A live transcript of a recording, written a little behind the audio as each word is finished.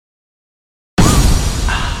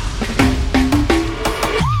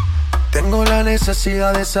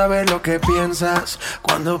necesidad de saber lo que piensas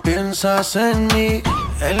cuando piensas en mí.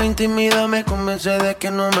 En la intimidad me convence de que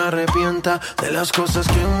no me arrepienta de las cosas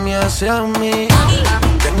que me hace a mí.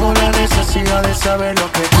 Tengo la necesidad de saber lo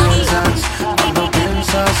que piensas cuando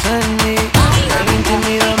piensas en mí. En la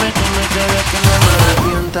intimidad me convence de que no me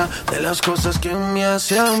arrepienta de las cosas que me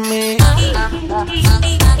hace a mí.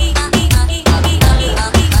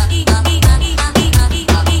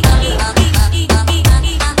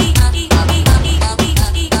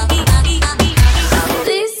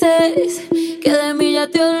 Dices que de mí ya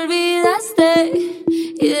te olvidaste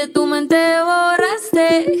y de tu mente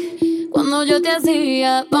borraste cuando yo te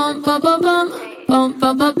hacía pam pam pam pam pam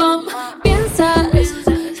pam pam pam. Piensas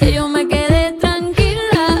que yo me quedé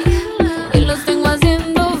tranquila y los tengo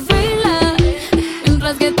haciendo fila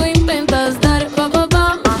mientras que tú intentas dar pam pam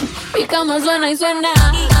pam. Mi cama suena y suena.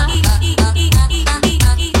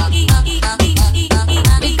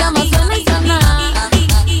 Mi cama suena y suena.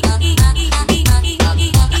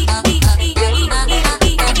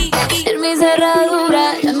 En mi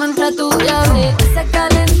cerradura ya no entra tu llave. Esa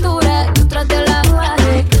calentura yo traté la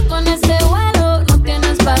bajé. Tú en ese vuelo no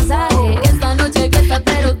tienes pasaje. Esta noche que está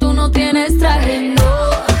pero tú no tienes traje.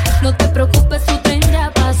 No te preocupes, tu tren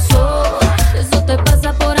ya pasó. Eso te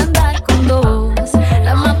pasa por andar con dos.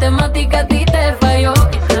 La matemática a ti te falló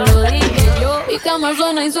y te lo dije yo. Mi cama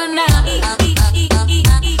suena y suena.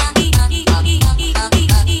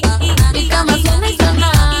 Mi cama suena y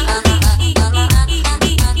suena.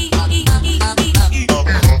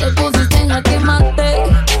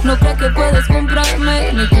 No crees que puedes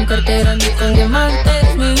comprarme, ni con cartera ni con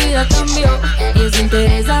diamantes. Mi vida cambió y es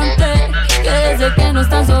interesante que desde que no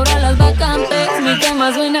están sobran las vacantes. Mi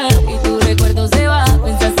cama suena y tu recuerdo se va.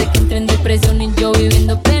 Pensaste que entré en depresión y yo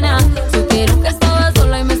viviendo pena. Supieron que estaba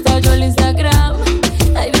sola y me estalló el Instagram.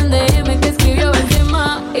 Hay un DM que escribió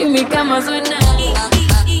encima y mi cama suena.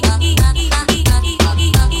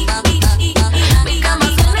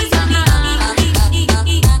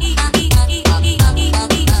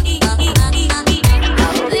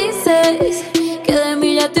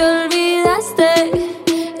 Te olvidaste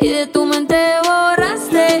y de tu mente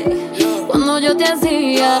borraste cuando yo te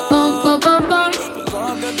hacía pam pam pam pam.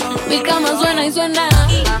 Mi cama suena y suena.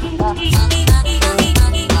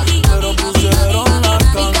 Pero pusieron la canción.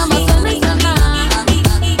 Mi cama suena y suena.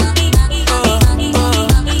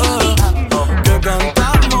 Que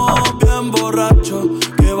cantamos bien borracho,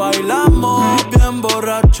 que bailamos bien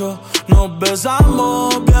borracho, nos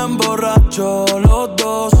besamos bien borracho los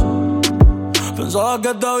dos. Pensaba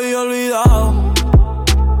que te había olvidado,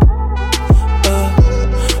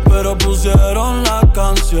 pero pusieron la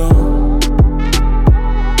canción.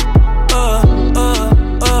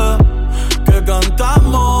 Que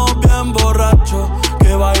cantamos bien borracho,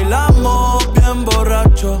 que bailamos bien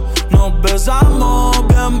borracho, nos besamos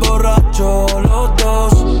bien borracho los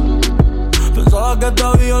dos. Pensaba que te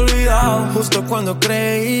había olvidado. Justo cuando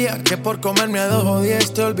creía que por comerme a 2 o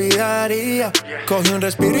 10 te olvidaría, cogí un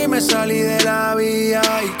respiro y me salí de la vía.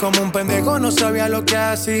 Y como un pendejo no sabía lo que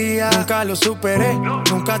hacía. Nunca lo superé,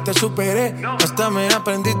 nunca te superé. Hasta me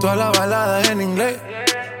aprendí toda la balada en inglés.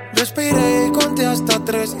 Respiré y conté hasta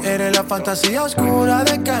 3. Eres la fantasía oscura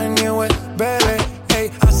de Kanye West, bebé.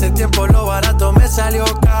 Hey, hace tiempo lo barato me salió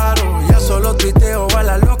caro. Ya solo tuiteo, a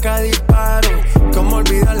la loca disparo. Cómo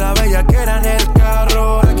olvidar la bella que era en el carro.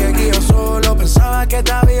 Ahora que aquí yo solo pensaba que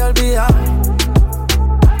te había olvidado.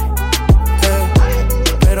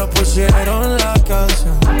 Pero pusieron la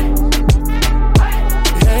canción.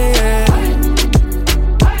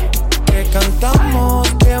 Que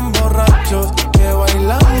cantamos bien borrachos, que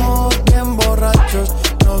bailamos bien borrachos,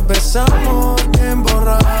 nos besamos bien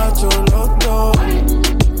borrachos los dos.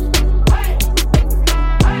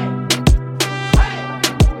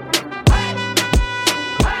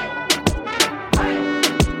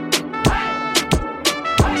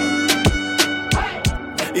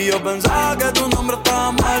 Y yo pensaba que tu nombre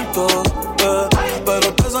estaba muerto,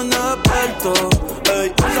 pero te soñé despierto.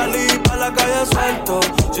 Yo salí pa' la calle suelto,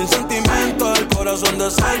 sin sentimiento, el corazón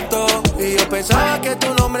desierto. Y yo pensaba que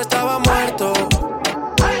tu nombre estaba muerto,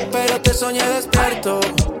 pero te soñé despierto.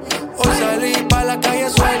 Hoy salí pa' la calle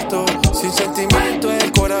suelto, sin sentimiento,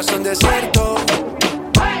 el corazón desierto.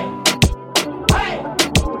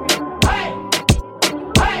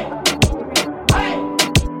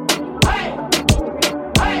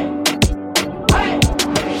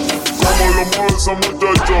 Esa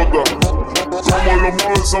muchachota, cómo lo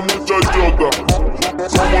mueve esa muchachota,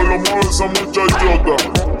 cómo lo mueve esa muchachota,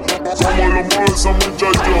 cómo lo mueve esa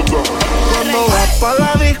muchachota. Cuando vas pa'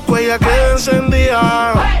 la disco ella queda encendida,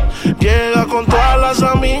 llega con todas las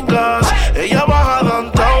amigas, ella baja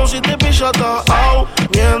downtown si te pilla chota, au.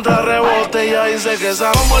 Mientras rebote ya dice que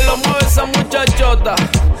sabe. Como lo mueve esa muchachota,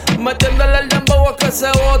 metiéndole el dembow a que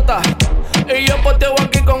se bota. Y yo poteo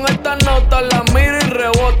aquí con esta nota. La miro y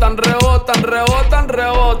rebotan, rebotan, rebotan,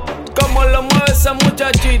 rebotan. Como lo mueve esa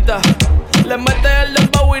muchachita, le mete el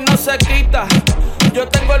dembow y no se quita. Yo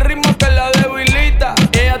tengo el ritmo que la debilita.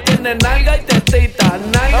 Ella tiene nalga y tetita,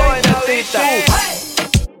 nalga y tetita.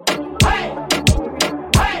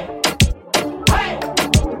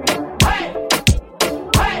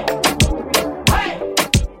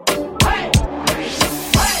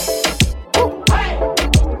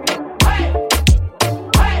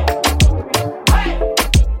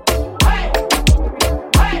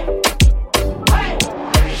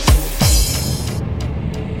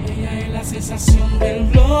 Del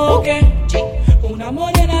bloque, una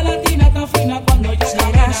morena latina tan fina cuando ya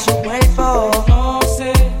será su cuerpo, no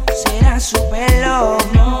sé, será su pelo,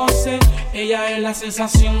 no sé. Ella es la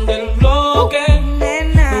sensación del bloque,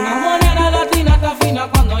 nena. Una morena latina tan fina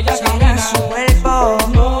cuando ya será camina. Su cuerpo,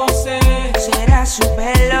 no sé, será su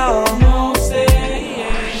pelo, no sé.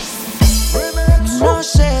 No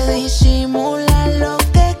sé disimular lo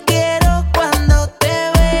que quiero cuando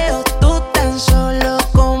te veo. Tú tan solo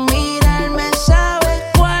con mirarme sabes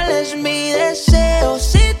cuál es mi deseo.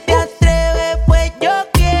 Si te atreves, pues yo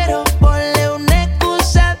quiero. Ponle una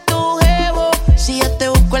excusa a tu jevo. Si yo te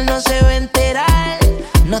busco, él no se va a enterar.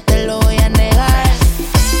 No te lo voy a negar.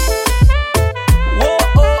 Oh,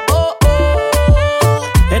 oh, oh, oh.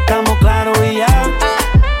 Estamos claros y ya.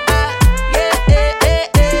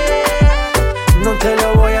 No te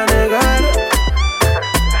lo voy a negar.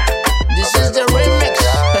 This is the remix.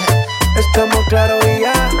 Estamos claros y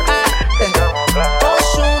ya.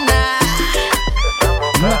 Ozuna.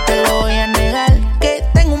 No te lo voy a negar. Que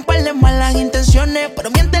tengo un par de malas intenciones,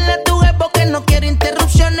 pero miéntele a tu jefe que no quiere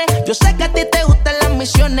interrupciones. Yo sé que a ti te gustan las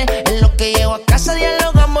misiones. En lo que llego a casa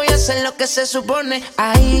dialogamos y hacer lo que se supone.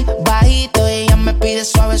 Ahí, bajito, ella me pide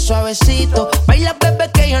suave, suavecito. Baila,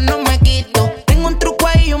 bebé, que yo no me quito. Tengo un truco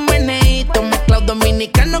ahí y un meneíto. Mezclado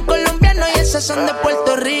dominicano, colombiano y el sazón de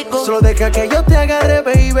Puerto Rico. Solo deja que yo te agarre,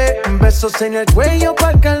 baby. Besos en el cuello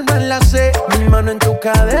pa' calmar la sed. Mi mano en tu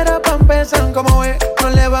cadera pa' empezar como es. No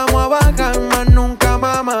le vamos a bajar más nunca,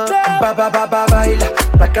 mamá. Baila,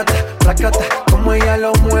 placata, placata. Como ella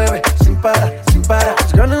lo mueve, sin parar, sin parar.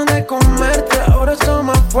 Las ganas de comerte, ahora son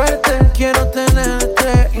más fuertes. Quiero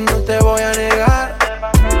tenerte y no te voy a negar.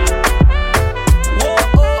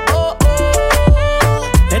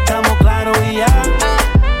 Estamos claros y ya.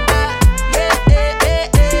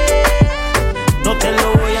 No te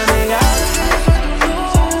lo voy a negar.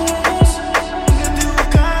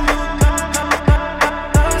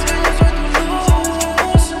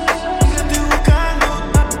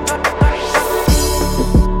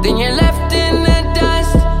 Then you're left in the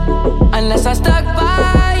dust unless I stuck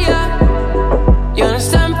by ya. You're a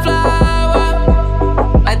sunflower.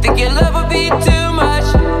 I think your love would be too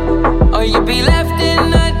much, or you'd be left in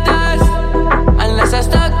the dust unless I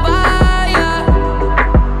stuck by ya.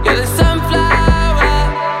 You're the sunflower.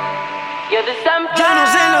 You're the sunflower. Yo no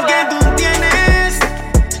sé lo que tú tienes,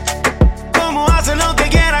 cómo haces lo que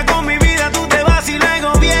quieras con mi vida, tú te vas y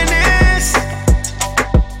luego vienes.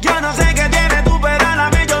 Yo no sé qué tienes tú, pero a la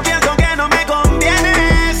vez yo pienso que no me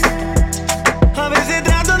convienes. A veces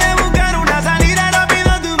trato de buscar una salida, rápido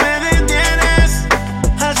tú me detienes.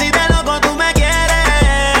 Así de loco tú me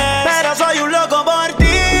quieres, pero soy un loco por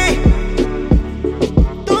ti.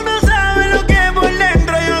 Tú no sabes lo que por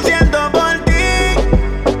dentro yo siento por ti.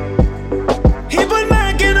 Y por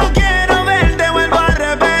más que no quiero verte, vuelvo a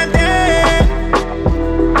repetir.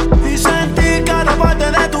 Y sentir cada parte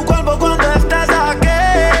de tu cuerpo cuando estás aquí.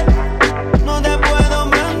 No te puedo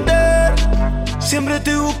mentir, siempre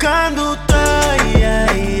estoy buscándote.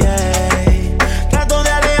 Trato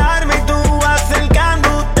de alejarme y tú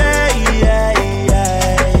acercándote.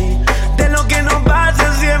 De lo que nos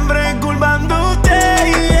pasa siempre culpándote.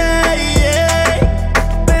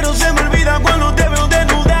 Pero se me olvida cuando te veo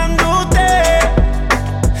desnudándote.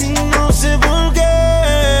 Y no sé por qué.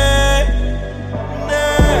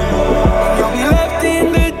 You'll be left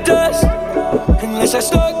in the dust unless I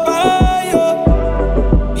stuck by you.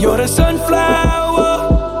 You're the sunflower.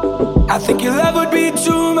 I think your love would be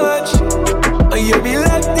too much, or you'll be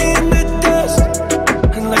left in the dust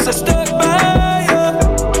unless I stuck by you.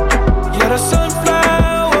 You're the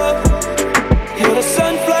sunflower. You're the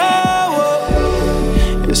sunflower.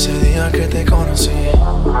 Ese día que te conocí,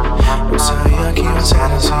 no sabía que iba a ser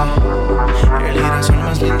así. El girasol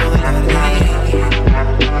más lindo del jardín.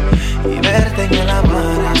 Y verte en el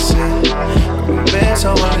amanecer, con un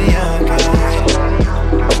beso volví a caer.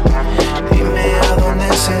 Dime a dónde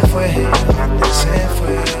se fue.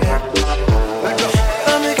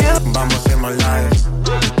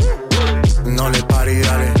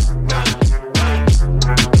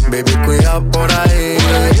 cuidado por ahí.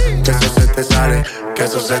 Que eso se te sale, que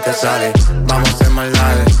eso se te sale. Vamos a hacer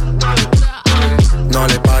maldades. No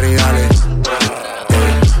le pari, dale.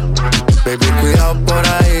 Baby, cuidado por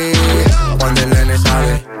ahí. Cuando el nene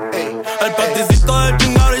sale. El paticito del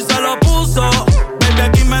chingado y se lo puso. Baby,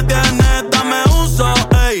 aquí me tienes, dame uso.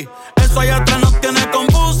 Ey, eso allá atrás no tiene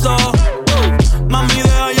confuso. Mami,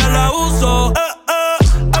 deja ya la uso.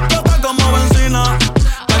 Explota como benzina.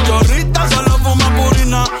 Cachorrita solo fuma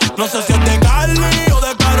purina. No sé si es de Cali o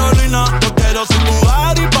de Carolina. Yo quiero sin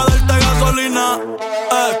jugar y pa' darte gasolina.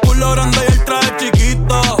 Culo grande y el traje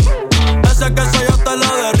chiquito. Ese queso yo te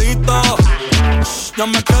lo derrito. Yo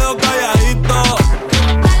me quedo calladito.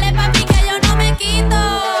 Dale papi que yo no me quito.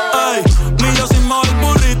 Ey, millo sin mover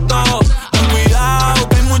burrito. Ten cuidado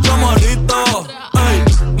que hay mucho morrito. Ey,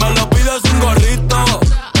 me lo pides sin gorrito.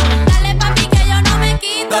 Dale papi que yo no me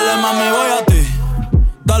quito. Dale mami voy a ti.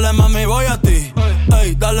 Dale mami voy a ti.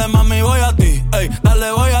 Ey, dale mami voy a ti. Ey,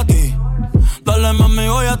 dale voy a ti. Dale mami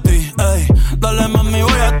voy a ti. Ey, dale mami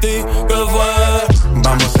voy a ti. ¿Qué fue?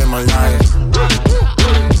 Vamos a hacer maldades.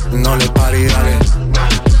 No le pari, dale.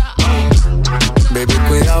 Baby,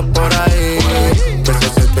 cuidado por ahí. Que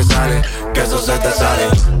eso se te sale, que eso se te sale.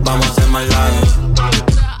 Vamos a hacer maldades.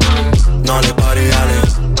 No le pari, dale.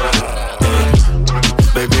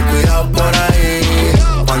 Baby, cuidado por ahí.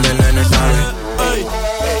 Cuando el nene sale. Ey.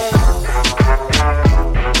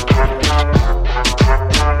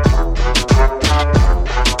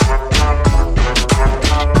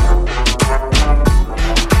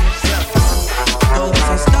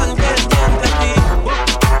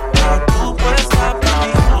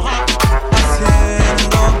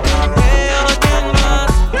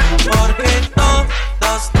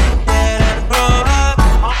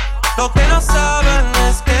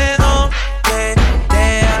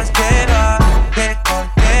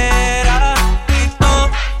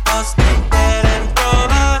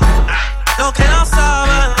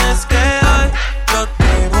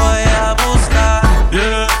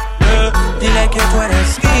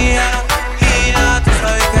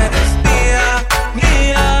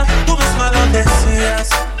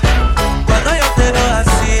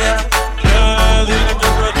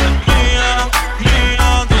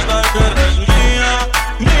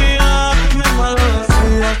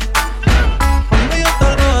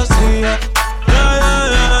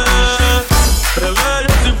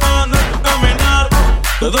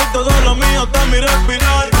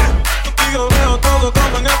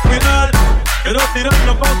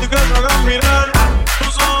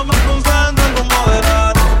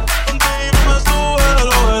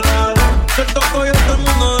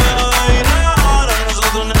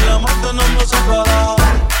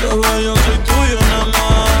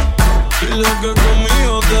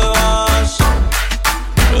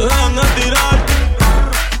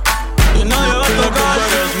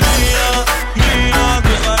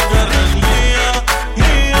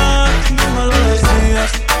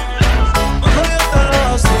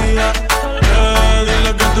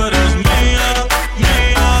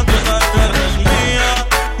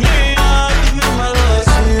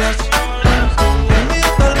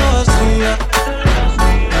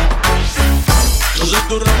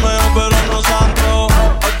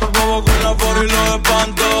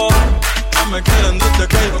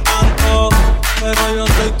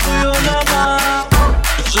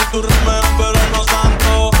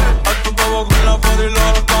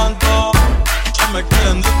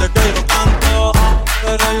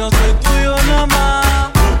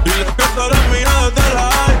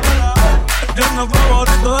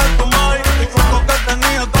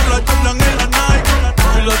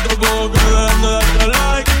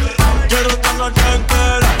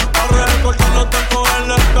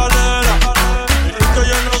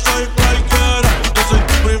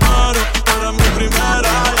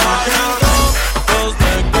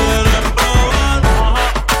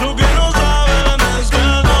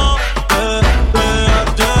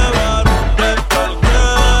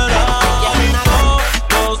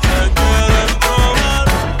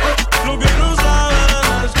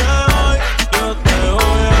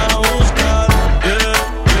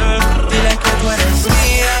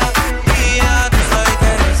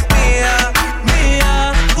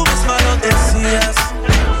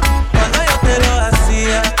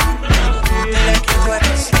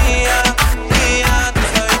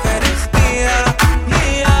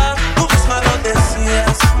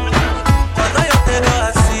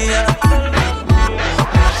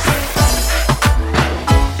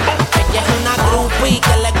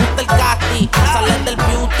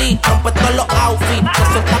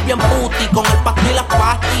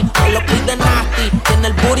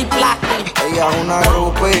 Ella es una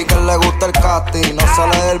groupie que le gusta el casting, no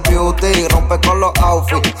sale del beauty, rompe con los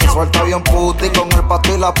outfits, se suelta bien puti con el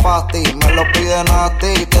pasto y la pasti, me lo pide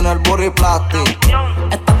nasty, tiene el burri plastic.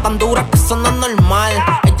 Está tan dura que eso no es normal,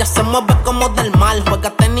 ella se mueve como del mal,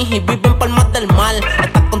 juega tenis y vive en palmas del mar.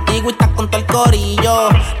 Está contigo y está con todo el corillo,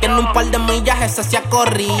 tiene un par de millas, ese se ha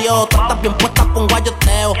corrido. Tú estás bien puesta con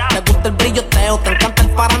guayoteo, te gusta el brilloteo, te encanta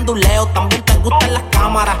el faranduleo, también te gustan las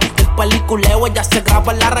cámaras, el peliculeo, ella se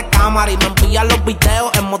graba en la recámara y me envía los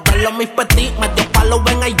videos, en modelo mis petit, me dio palo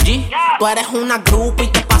en IG. Tú eres una groupie y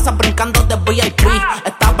te pasas brincando de VIP,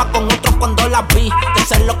 estaba con otros cuando la vi, yo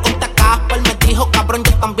se lo conté a Casper, me dijo cabrón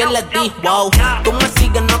yo también le di. Wow, tú me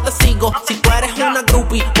sigues, no te sigo, si tú eres una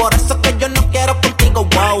groupie, por eso es que yo no quiero contigo.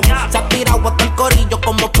 Wow, se ha tirado hasta el corillo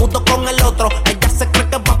como pudo con el otro, ella se cree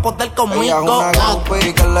que va a poder conmigo. Ella es una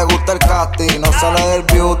groupie que le gusta el casting, no sale del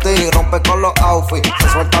beauty, rompe con los outfits, se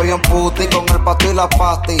suelta bien puti con el pasto y la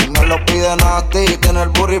pasti, me lo pide nasty, tiene el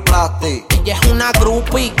burri plastic. Ella es una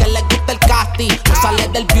groupie que le gusta el casting, no sale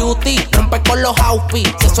del beauty, rompe con los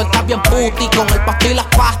outfits, se suelta bien puti con el pasto y las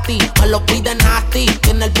pasti, me lo pide nasty,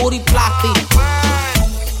 tiene el booty plastic.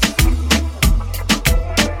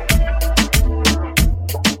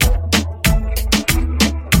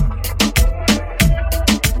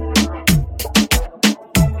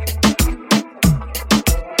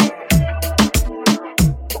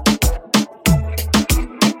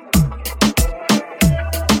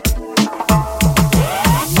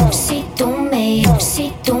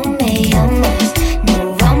 Si tú me llamas,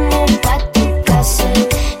 nos vamos pa' tu casa.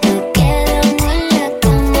 Nos quedamos en la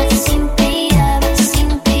cama sin pijama,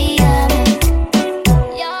 sin pijama.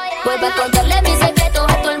 Vuelvo a contarle mis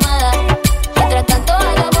secretos a tu almohada. Mientras tanto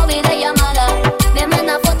hago videollamada. Me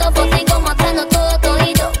manda fotico mostrando todo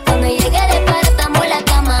todito. Cuando llegue de para estamos en la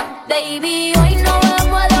cama. Baby, hoy no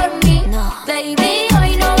vamos a dormir. No. Baby,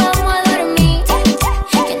 hoy no vamos a dormir.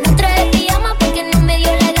 Que no trae pijama porque no me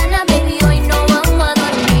dio la gana. Baby, hoy no vamos a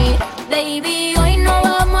dormir. Baby, hoy no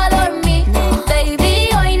vamos a dormir. No. Baby,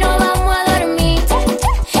 hoy no vamos a dormir.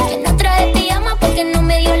 Que no trae pijama porque no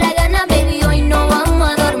me dio la gana. Baby, hoy no vamos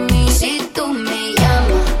a dormir. Si tú me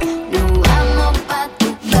llamas, nos vamos pa'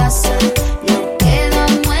 tu casa. Nos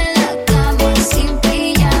quedamos en la cama sin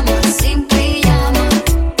pijama, sin pijama.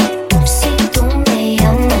 Si tú me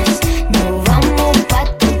llamas, nos vamos pa'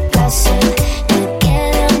 tu casa. Nos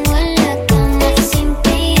quedamos en la cama sin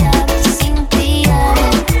pijama, sin pijama.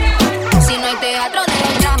 Si no hay teatro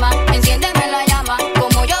de drama, enciéndeme la llama.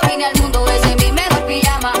 Como yo vine al mundo, ese es mi mejor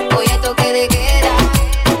pijama. Hoy hay toque de queda,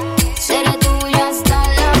 seré tuya hasta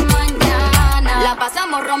la mañana. La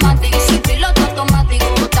pasamos romántica, sin piloto automático.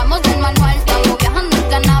 Estamos del manual, estamos viajando en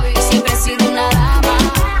cannabis. Siempre he sido una dama,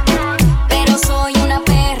 pero soy una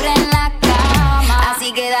perra en la cama.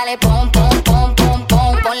 Así que dale pom, pom, pom, pom,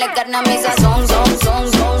 pom. Ponle carne a mi sazón, son,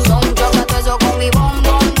 son, son, son. Choca todo eso con mi bom,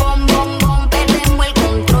 bom, bom, bom, bom. Perdemos el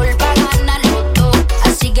control pa' ganarlo todo.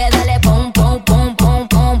 Así que dale pom, pom, pom, pom,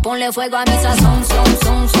 pom. Ponle fuego a mi sazón, son,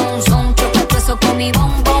 son, son, son. Choca todo eso con mi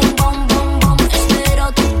bom, bom, bom, bom, bom.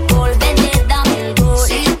 Espero tu gol, vete, dame el gol.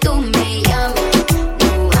 Si tú me llamas,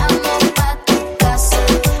 nos vamos pa' tu casa.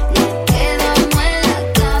 Nos quedamos en la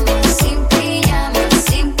cama sin pijama,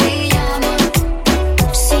 sin pijama.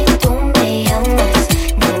 Si tú me llamas,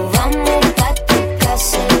 nos vamos pa' tu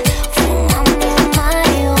casa. Fumamos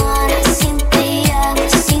marihuana sin pijama,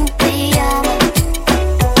 sin pijama.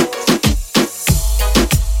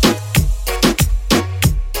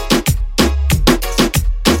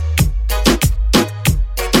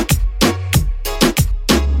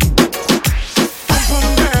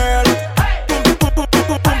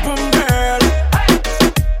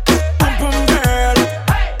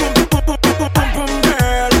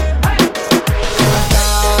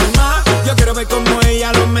 Calma, yo quiero ver cómo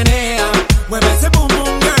ella lo menea. Mueve ese pum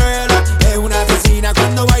pum girl. Es una asesina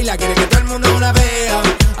cuando baila, quiere que todo el mundo la vea.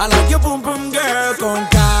 I like your pum pum girl. Con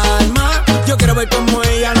calma, yo quiero ver cómo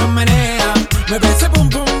ella lo menea. Mueve ese pum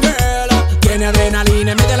pum girl. Tiene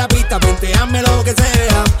adrenalina, mete la pista, venteame lo que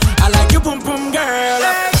sea. I like your pum pum girl.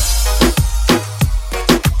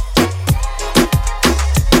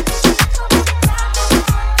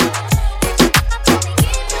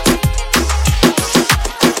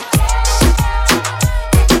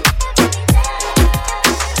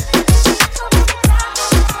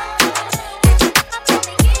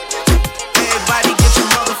 Everybody get your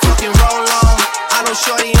motherfucking roll on. I know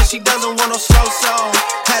shorty and she doesn't want no slow song.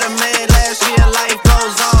 Had a man last year, life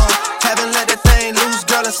goes on. Haven't let that thing loose,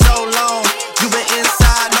 girl, in so long. You been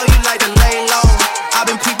inside, know you like to lay low. I've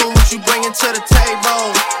been peeping what you bringing to the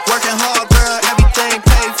table. Working hard, girl, everything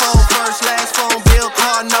paid for. First, last phone bill,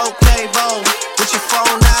 car, no payroll. With your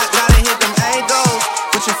phone out, gotta hit them angles.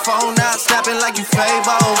 With your phone zone out, snapping like you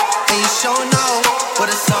Fabo. And you showing off, but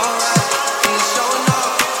it's alright. And you showing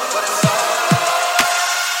off, but it's alright.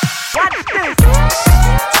 Watch this.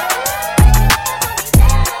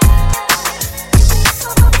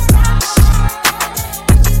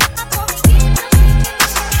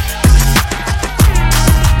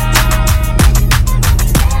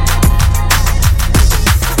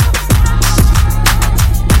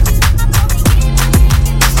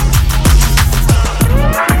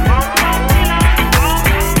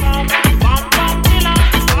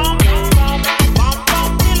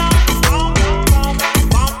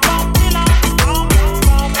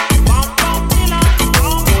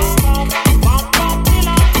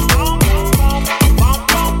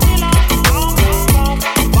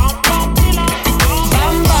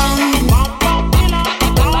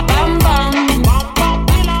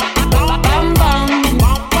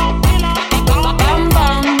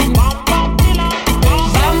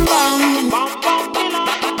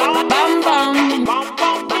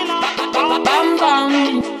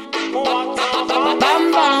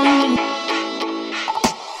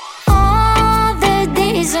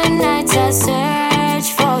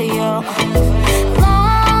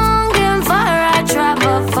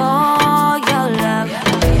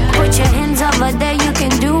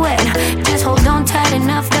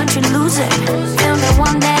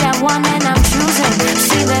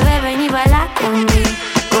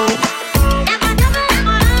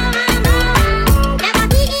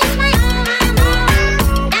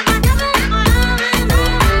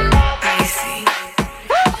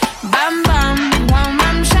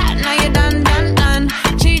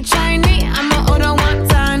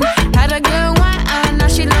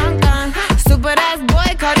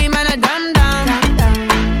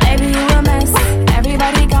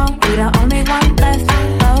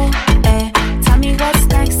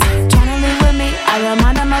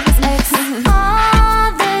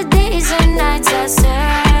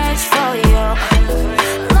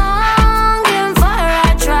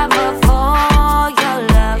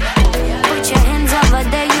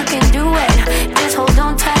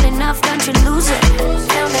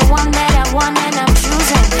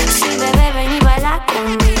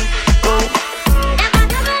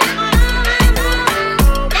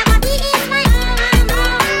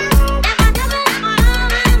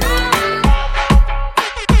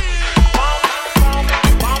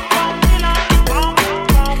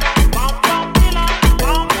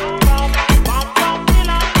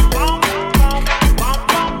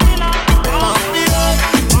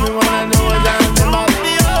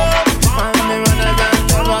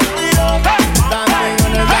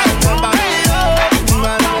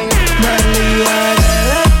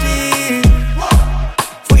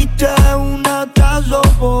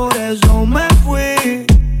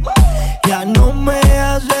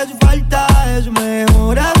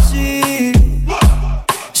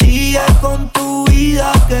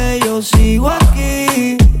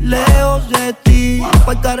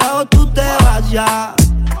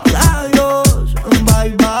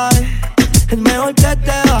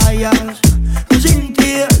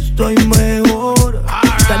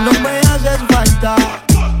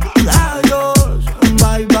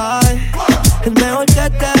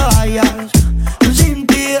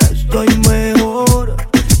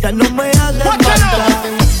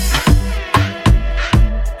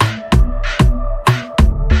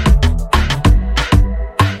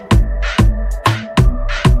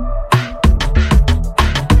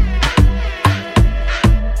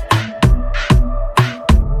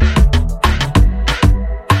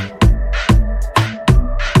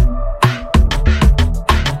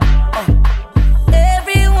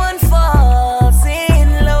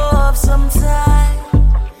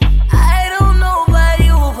 I don't know about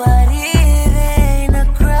you, but it ain't a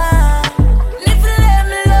crime.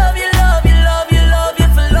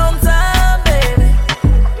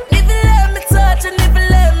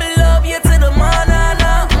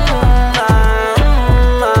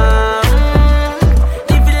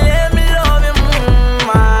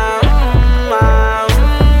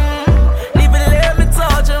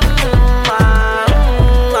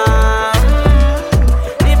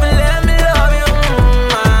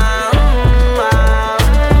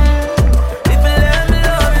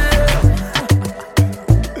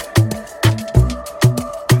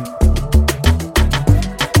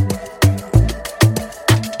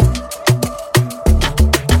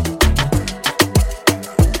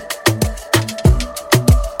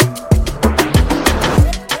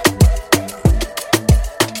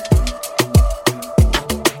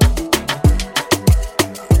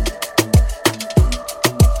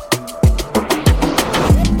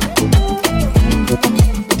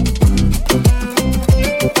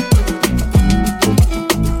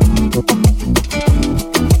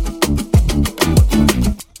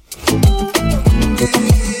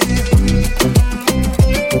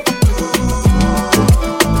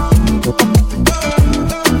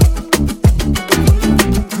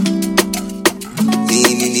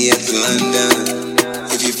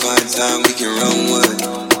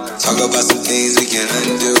 about some things we can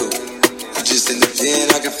undo. You just in the pen,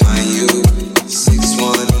 I can find you. 6'1"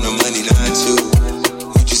 on the money, 9'2".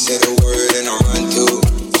 You just say the word and I run through.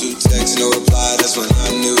 2 texts, no reply, that's when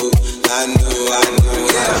I knew.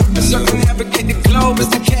 The circle navigate the globe as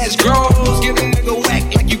the cash grows. Get a nigga whack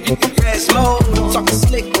like you get the grass mowed. Talking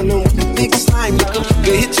slick on them with the big slime, nigga.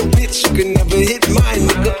 You hit your bitch, you can never hit mine,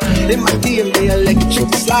 nigga. In my DNA, I let you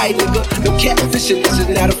slide, nigga. No catfishing, this is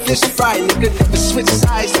not a fish fry, nigga. Never switch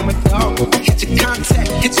sides, I'm a dog. Hit your contact,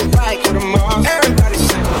 hit your right, go to Mars. Everybody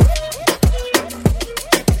say.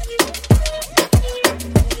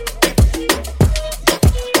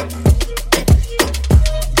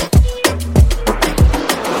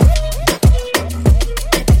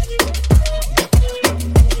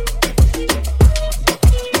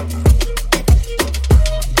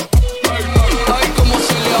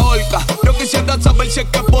 Si es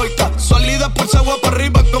que porca, salida por esa agua para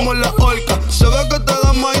arriba como la orca. Se ve que te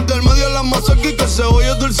da más intermedio la mazorca y que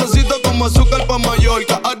cebolla dulcecito como azúcar pa'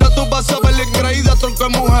 Mallorca. Ahora tú vas a ver la increíble tronco de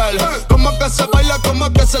mujer. Como que se baila, como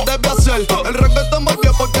que se debe hacer. El reggaetón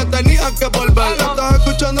volvió porque tenían que volver. Estás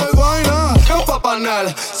escuchando el vaina, campa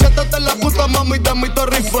panel. Siéntate en la puta mami, dame mi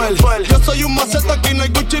Torre Eiffel. Yo soy un maceta, aquí no hay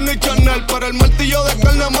Gucci ni Chanel. Para el martillo de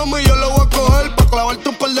carne, mami, yo lo voy a coger pa' clavarte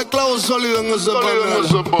un par de clavos sólidos en ese panel.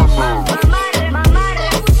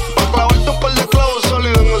 Clavarte un par de clavos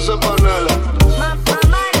sólidos en ese panel.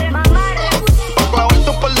 Clavarte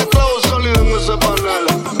un par de clavos sólidos en ese panel.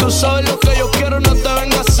 Tú sabes lo que yo quiero, no te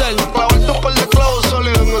vengas a hacer. Clavarte un par de clavos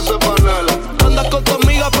sólidos en ese panel. Andas con tu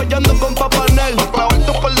amiga apoyando con Papanel. Clavarte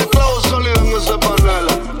un par de clavos sólidos en ese panel.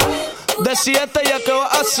 Decídete ya qué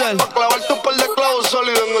vas a hacer. Clavarte un par de clavos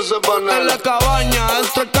sólidos en ese panel. En la cabaña,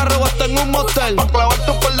 dentro del carro o hasta en un motel.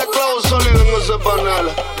 Clavarte un par de clavos sólidos en ese panel.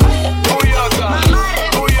 Uyaca.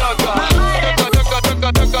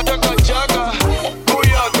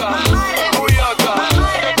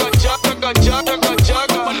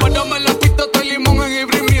 Mándame la pista de limón en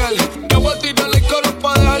Ibrimiel. Yo voy a tirarle el coro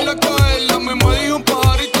pa' dejarla caer. La misma dijo un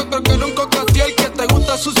pajarito, creo que era un cocatiel. Que te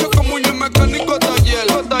gusta sucio como un mecánico de taller.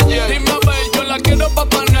 Dime a ver, yo la quiero pa'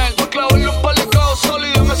 panel. Voy a clavarle un par de clavos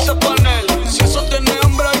sólidos en ese panel. Si eso tiene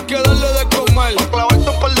hambre hay que darle de comer. Clavarte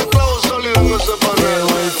un par de clavos sólidos en ese panel.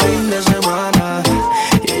 Llegó el fin de semana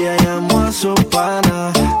y ella llamó a su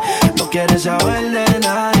pana. No quiere saber de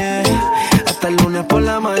nadie hasta el lunes por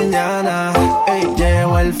la mañana. Ey,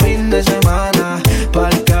 llegó el fin de semana,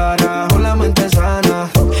 pa'l carajo la mente sana.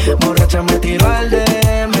 Borracha me tiró al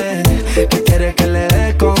DM, que quiere que le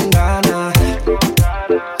dé con ganas.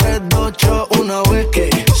 3, 2, 8, una whisky,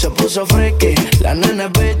 se puso friki. La nena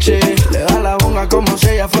es bitchy, le da la bonga como si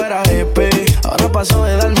ella fuera hippie. Ahora pasó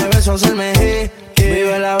de darme besos a hacerme hit.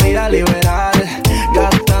 Vive la vida liberal,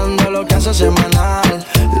 gastando lo que hace semanal.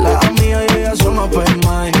 La amiga y ella son open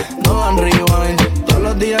mind, no dan rewind. Todos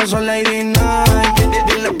los días son lady night.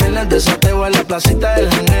 Y las piernas de sateo en la placita del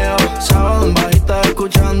janeo. Sábado en bajita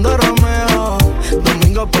escuchando Romeo.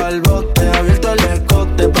 Domingo pa'l bote, abierto el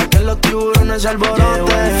escote pa' que los tiburones se alboroten. Llegó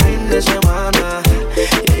el fin de semana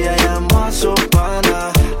y ella llamó a su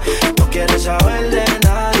pana. No quiere saber de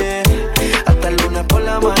nadie hasta el lunes por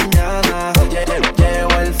la mañana.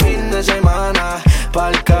 Llegó el fin de semana,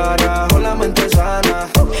 pa'l carajo la mente sana.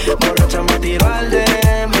 Borracha me tiró al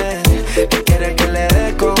DM, que quiere que le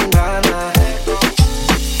dé con ganas.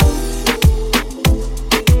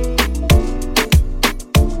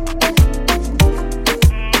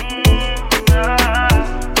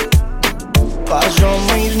 Paso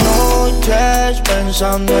mis noches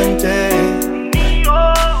pensando en ti,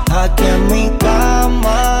 aquí en mi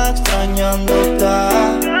cama extrañándote.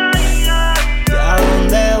 Y a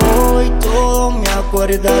donde voy todo me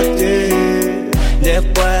acuerda a ti.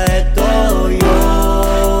 Después de todo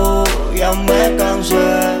yo ya me cansé,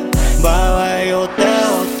 bebé, yo te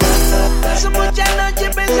boté. Son muchas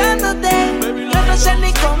noches pensándote, yo no sé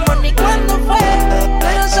ni cómo ni cuándo fue,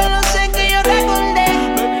 pero solo sé que yo recordé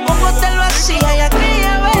cómo te lo hacía y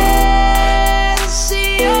aquella vez.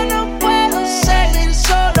 Si yo no puedo seguir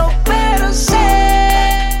solo, pero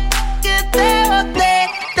sé que te boté,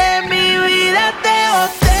 de mi vida te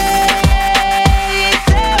boté.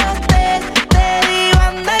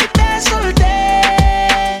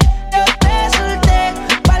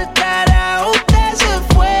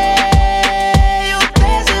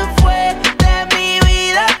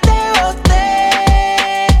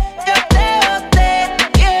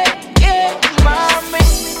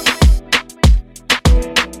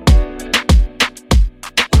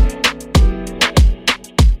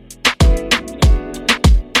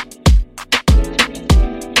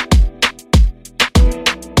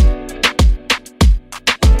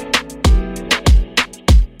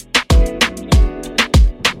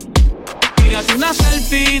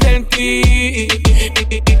 selfie del kit.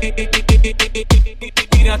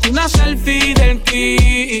 Tírate una selfie del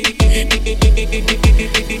kit.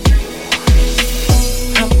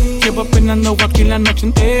 Llevo penando aquí la noche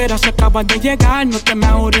entera. Se acaba de llegar, no te me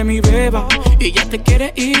ahorre mi beba. Y ya te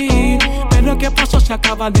quiere ir, pero ¿qué pasó? Se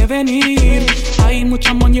acaba de venir. Hay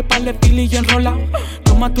mucha moña y par de pilillo enrolado.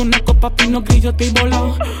 Tómate una copa, pino grillo, te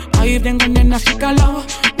volado. Ahí vengo nena así calado.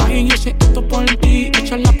 Ay, yo sé esto por ti,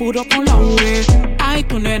 échala puro con la UE. Ay,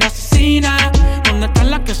 tú no eres asesina. ¿Dónde está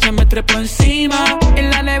la que se me trepó encima?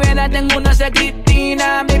 En la nevera tengo una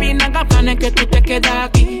secretina. Baby, no hagas planes que tú te quedas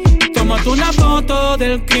aquí. Tómate una foto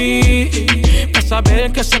del kit para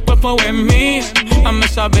saber que ese cuerpo es mío. Hazme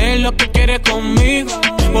saber lo que quieres conmigo.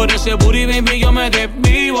 Por ese booty, baby, yo me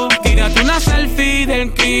desvivo. Tírate una selfie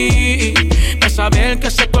del kit para saber que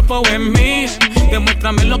ese cuerpo es mío.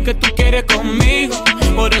 Demuéstrame lo que tú quieres conmigo.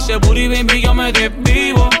 Por ese booty, baby, yo me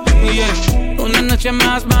desvivo. Yeah. Una noche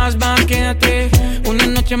más, quédate. Una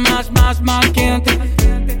noche más, quédate.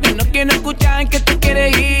 Yo no quiero escuchar que tú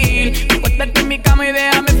quieres ir. Acuéstate en mi cama y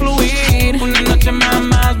déjame fluir. Una noche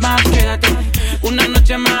más, quédate. Una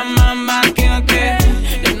noche más, quédate.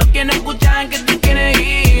 Yo no quiero escuchar que tú quieres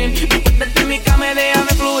ir. Acuéstate en mi cama y déjame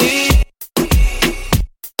fluir.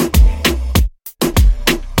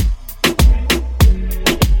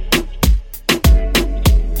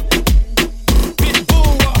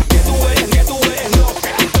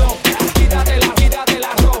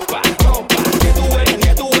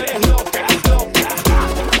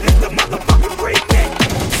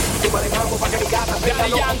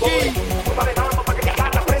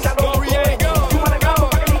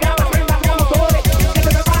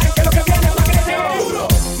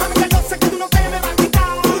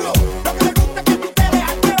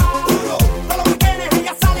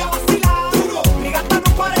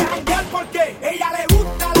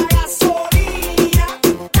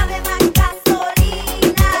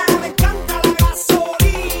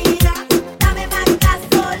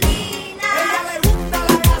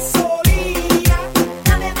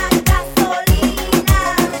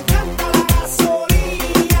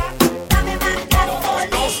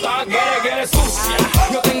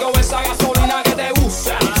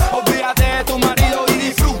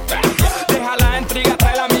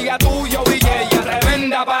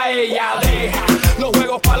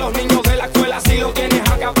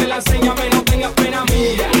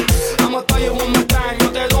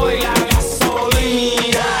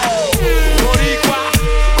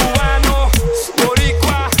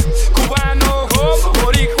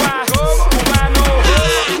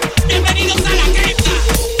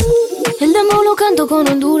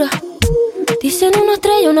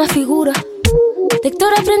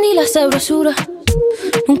 Sabrosura.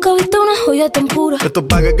 Nunca he visto una joya tan pura. Esto es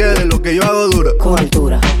pa' que quede lo que yo hago dura. Con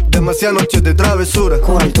altura. Demasiadas noches de travesura.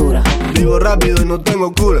 Con altura. Vivo rápido y no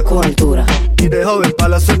tengo cura. Con altura. Y de joven pa'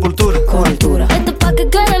 la sepultura. Con altura. Esto es pa' que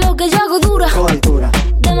quede lo que yo hago dura. Con altura.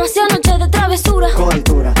 Demasiadas noches de travesura. Con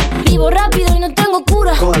altura. Vivo rápido y no tengo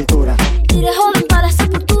cura. Con altura. Y de joven pa' la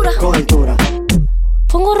sepultura. Con altura.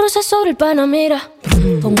 Pongo rosas sobre el Panamera.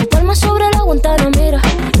 Pongo palmas sobre la Guantanamera.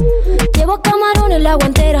 Llevo camarones en la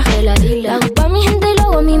guantera. La hago pa' mi gente y lo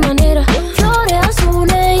hago a mi manera. Flores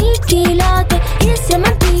azules y quilates. Y si es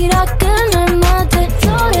mentira que me mate.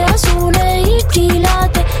 Flores azules y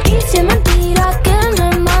quilates. Y si es mentira que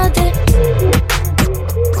me mate.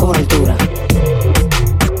 Con altura.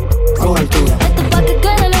 Con altura. Esto es pa' que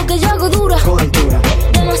quede lo que yo hago dura. Con altura.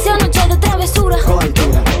 Demasiadas noches de travesura. Con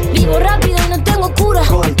altura. Vivo rápido y no tengo cura.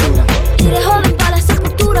 Con altura. Y de joven pa' la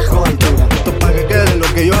sepultura. Con altura. Esto es pa' que quede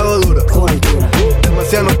lo que yo hago dura. Con altura.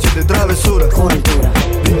 Demasiadas noches de travesura. Con altura.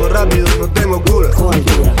 Vivo rápido y no tengo cura. Con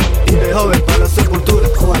altura. Y de joven pa' la sepultura.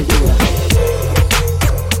 Con altura.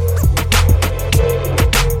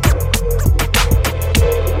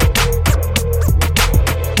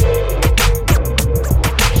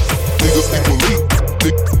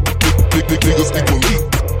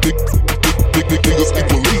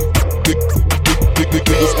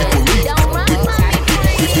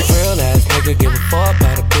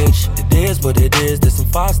 What it is, this some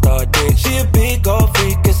 5-star dick. She a big old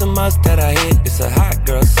freak, it's a must that I hit. It's a hot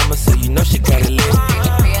girl summer, so you know she got it lit.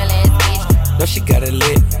 No, she got it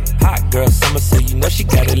lit. Hot girl summer, so you know she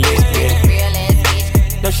got it lit.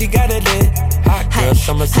 Yeah. No, she got it lit. Hot girl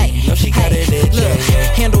summer, so you know she got it lit. Look,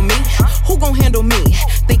 handle me? Who gon' handle me?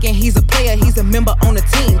 Thinking he's a player, he's a member on the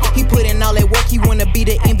team. He put in all that work, he wanna be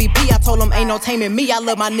the MVP. I told him ain't no taming me, I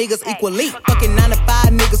love my niggas equally. Fucking 9 to 5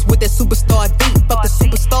 niggas with that superstar deep. Fuck the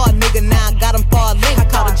superstar nigga, now I got him far link. I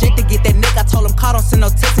called a jet to get that nigga, I told him call, don't send no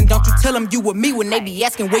text and don't you Tell them you with me when they be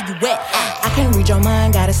asking where you at. I can't read your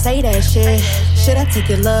mind, gotta say that shit. Should I take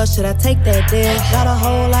your love, should I take that dick? Got a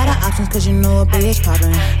whole lot of options cause you know a bitch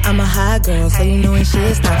poppin'. I'm a high girl, so you know ain't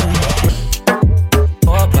shit stoppin'.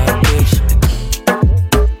 All about bitch.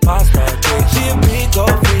 All-star bitch. She a big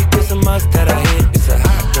old freak, it's a must that I hit. It's a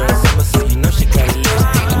hot girl summer, so you know she got it lit.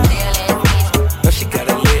 Know she got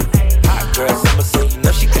it lit. Hot girl summer, so you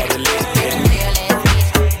know she got it lit.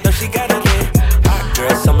 Yeah. Know she got it lit. Hot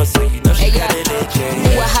girl summer, so you know she got it lit. Yeah.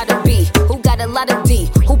 Who a how to be? Who got a lot of D?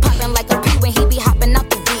 Who poppin' like a P when he be hopping out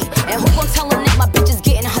the D? And who gon' tell him that my bitch is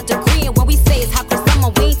getting her degree? And when we say it's hot for summer,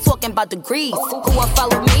 we ain't talking about degrees. Who won't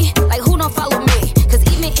follow me? Like who don't follow me? Cause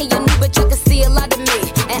even in your new bitch, I can see a lot of me.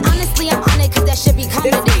 And honestly, I'm on it cause that shit be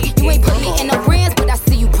comedy. You ain't put me in the brands, but I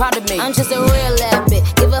see you proud of me. I'm just a real ass bitch.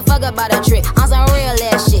 Give a fuck about a trick. I'm some real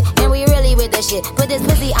ass shit. And we really with the shit. Put this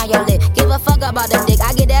pussy on your lip. Give a fuck about the dick.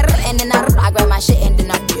 I get that and then I grab my shit and then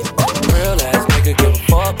I do it. Real ass nigga, give a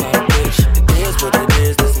fuck about a bitch. It is what it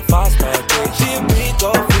is, this some 5-star bitch. She a big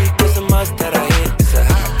old freak, it's a must that I hit. It's a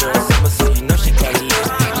hot girl summer, so you know she got it lit.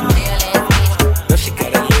 Know she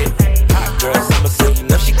got it lit. Hot girl summer, so you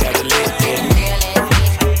know she got it lit.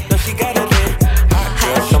 Yeah. Know she got it lit. Hot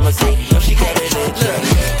girl summer, so you know she got it lit. Look,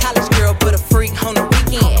 college girl, but a freak on the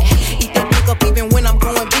weekend. Eat that dick up even when I'm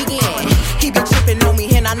going vegan. He be tripping on me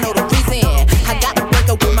and I know the reason. I got to break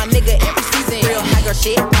up with my nigga every season. Real high girl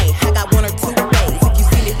shit, ayy. I got 1 or 2 days. If you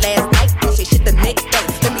seen it last night, don't say shit the next day.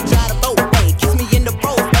 Let me try the boat, ayy. Kiss me in the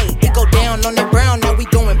boat, ayy. It go down on that brown, now we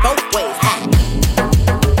going both ways.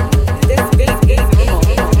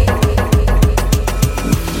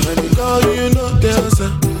 When they call you, you know the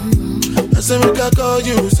answer. I say make I call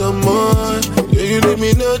you some more. Yeah, you leave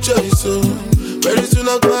me no choice, so very soon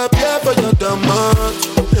I go appear for your demand.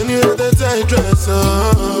 And you had that tight dress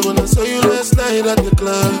on when I saw you last night at the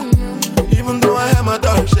club. Even though I had my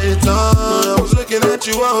dark shades on, I was looking at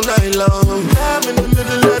you all night long. I'm in the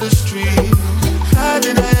middle of the street. How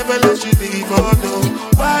did I ever let you leave? Oh no,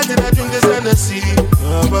 why did I drink this Hennessy?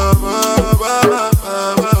 And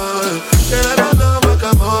I don't know what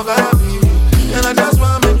come over me. And I just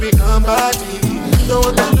want to make me come body. Don't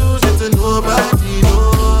want to lose it to nobody, no.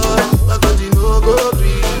 My body no go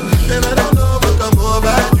free. And I don't know what come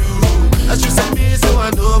over you. As you see me, so I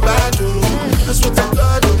know about you. I swear to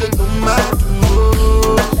God, you get boom my do.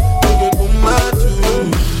 You get boom my do.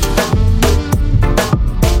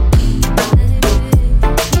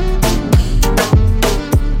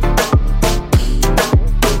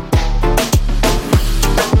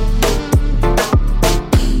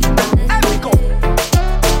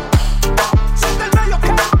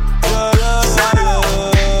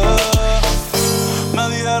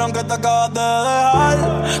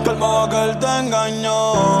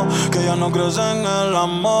 No crees en el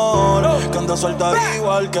amor, que anda suelta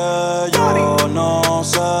igual que yo. No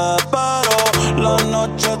sé, pero la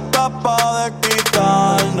noche está pa' de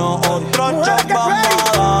quitarnos. Otro shot vamos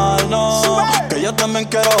a darnos, que yo también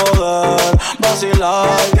quiero joder, vacilar.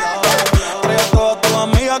 Trae a todas tus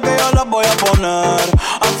amigas que yo las voy a poner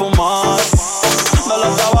a fumar. Dale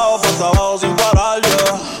hasta abajo sin parar,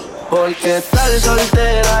 yeah. Porque estar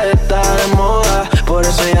soltera está de moda, por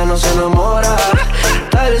eso ella no se enamora.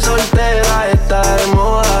 Estar soltera está de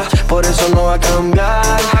moda, por eso no va a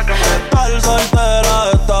cambiar. Estar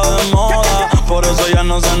soltera está de moda, por eso ella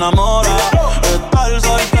no se enamora. Estar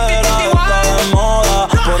soltera está de moda,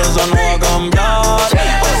 por eso no va a cambiar.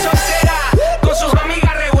 Soltera, con sus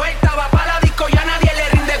amigas revueltas, va pa' la disco, ya nadie le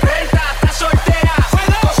rinde cuenta. Está soltera,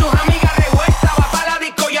 con sus amigas revueltas, va pa' la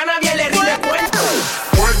disco, ya nadie le rinde cuenta.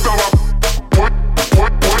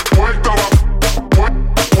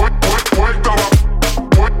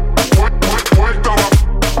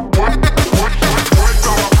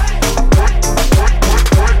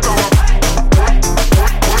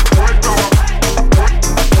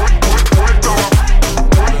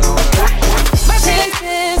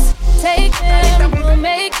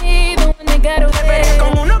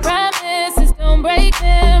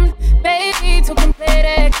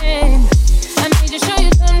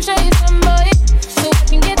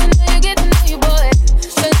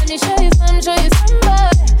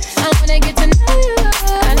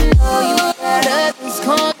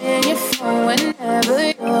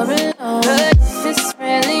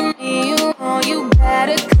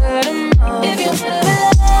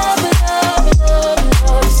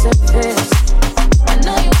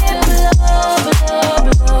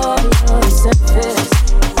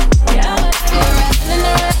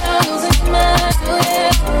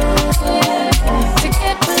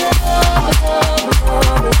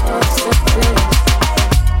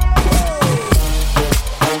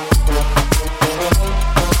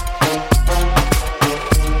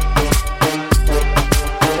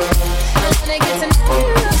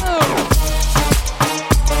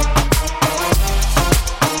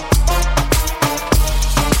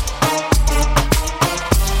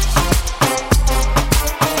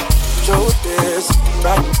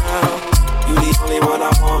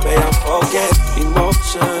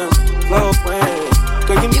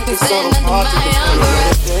 can stand under my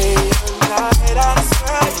umbrella. Day and night, I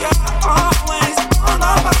swear you're always on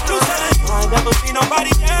my cruising. I never see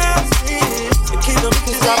nobody else to keep them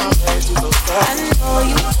bitches out of my so fast. I know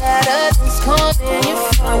you better than cold in your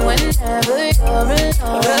phone whenever you're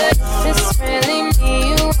alone. It's really me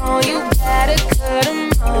you want, you better cut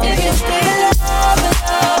them off. If you feel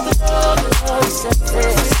love, accept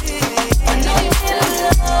it. I know you feel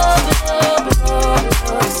love,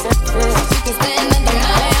 accept it. You can stand under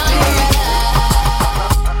my umbrella.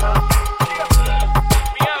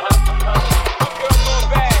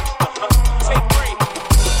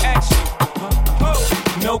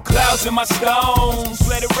 No clouds in my stones.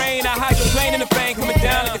 Let it rain, I hydroplane in the bank. Coming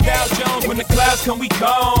down like a Dow Jones. When the clouds come, we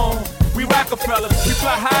gone. We Rockefeller, we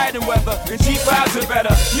fly higher than weather. And G5s are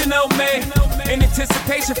better, you know me. In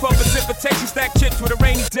anticipation for precipitation, stack chips with a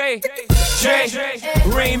rainy day. Jay,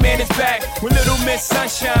 Rain Man is back with Little Miss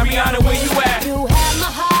Sunshine. Rihanna, where you at? You have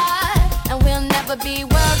my heart, and we'll never be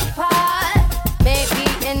worlds apart. Maybe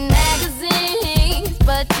in magazines,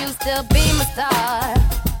 but you still be my star.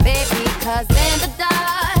 Baby, 'cause in the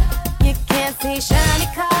dark, you can't see shiny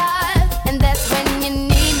cars. And that's when you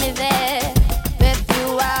need me there. With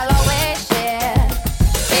you, I'll always share.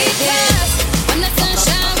 Because when the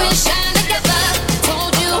sunshine will shine together,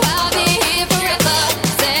 told you I'll be here forever.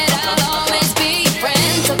 Said I'll always be your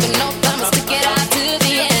friend. Took an oath, I'ma stick it out to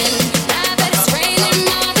the end. Now that it's raining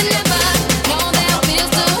more than ever, know that we'll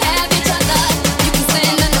still have each other. You can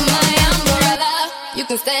stand under my umbrella. You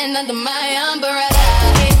can stand under my umbrella.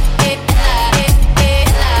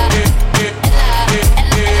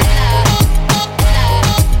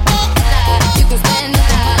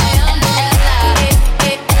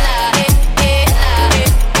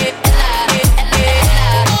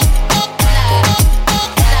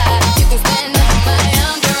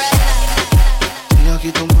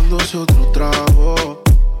 Otro trago,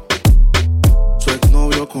 su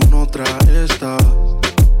exnovio con otra está.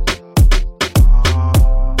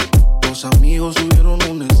 Los amigos subieron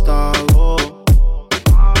un estado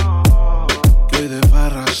que hoy de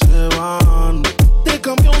farra se van. Te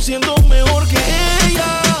cambió siendo mejor que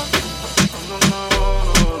ella.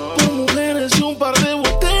 Por mujeres y un par de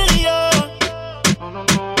botellas.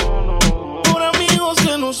 Por amigos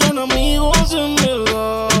que no son amigos en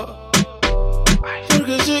verdad.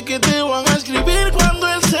 Porque sé que te van a escribir cuando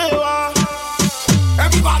él se va.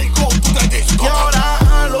 Everybody go to the disco. Y ahora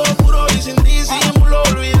a lo puro y sin disimulo,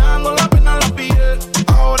 olvidando la pena la piel.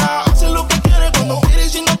 Ahora hace lo que quiere cuando quiere y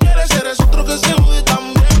si no quiere, eres otro que se jode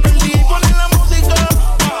también. El DJ pone la música,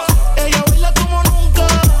 ella baila como nunca.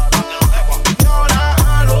 Y ahora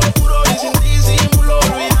a lo puro y sin disimulo,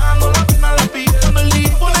 olvidando la pena la piel. El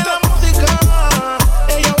DJ pone la música,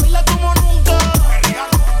 ella baila como nunca.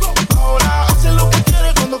 Ahora hace lo que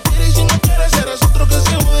quiere cuando quiere y si no quiere.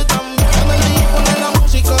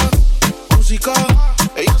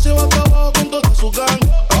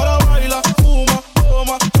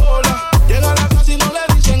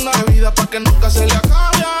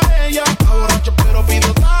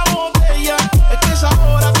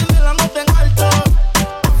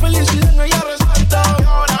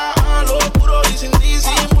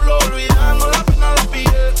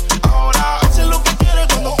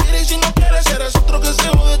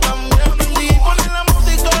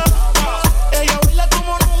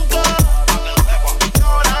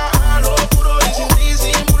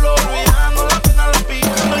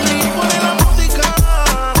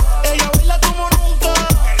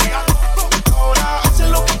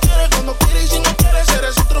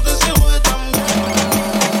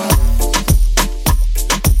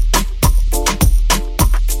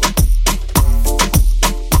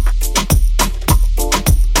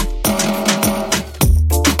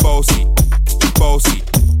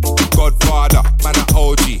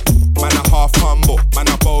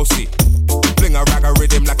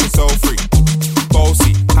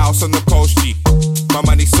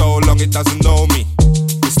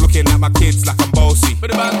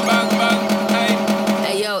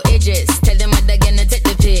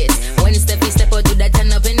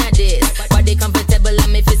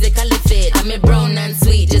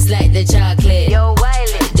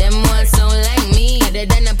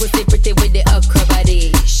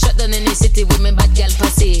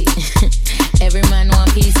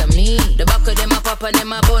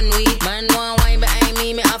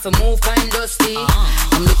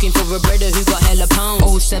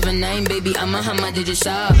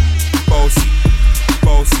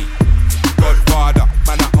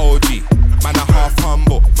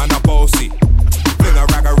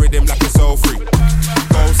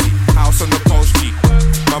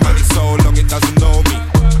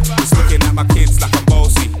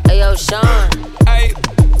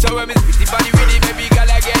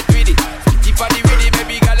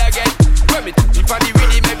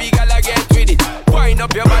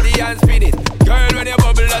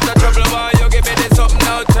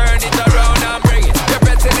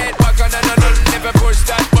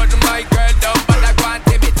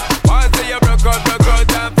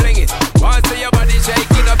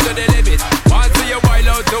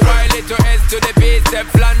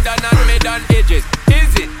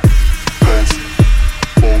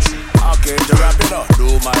 came to rap it up, do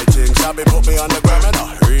my thing. Sabi put me on the gram and a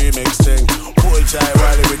remix thing. Pull tight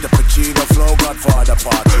Wiley with the Pacino flow. Godfather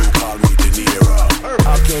part 2, call me De Niro.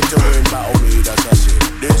 I came to win, battle me, that's a sin.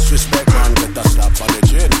 Disrespect, man, get a slap on the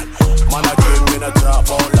chin. Man a king in a top,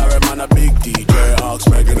 oh Larry, man a big DJ, Hawks,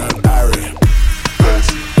 Megan and Harry.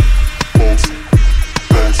 Bossy, bossy,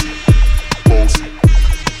 bossy, bossy,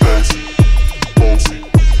 bossy, bossy,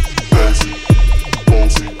 bossy,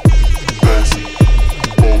 bossy, bossy,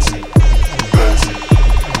 bossy,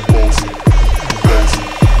 bossy, bossy,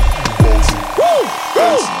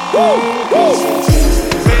 bossy, bossy, bossy,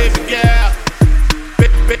 baby girl,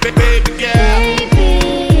 baby girl,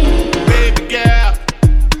 baby girl,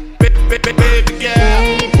 baby girl, baby girl,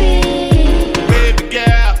 baby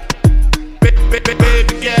girl,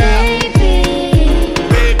 baby girl.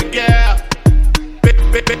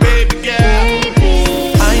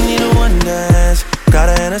 I need a one dance, got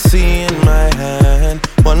a Hennessy in my hand.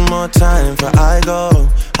 One more time before I go.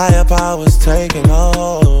 Higher powers taking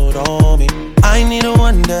hold on me. I need a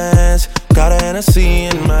one dance, got a Hennessy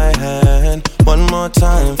in my hand. One more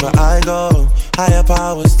time before I go. Higher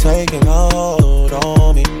powers taking hold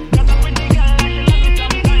on me.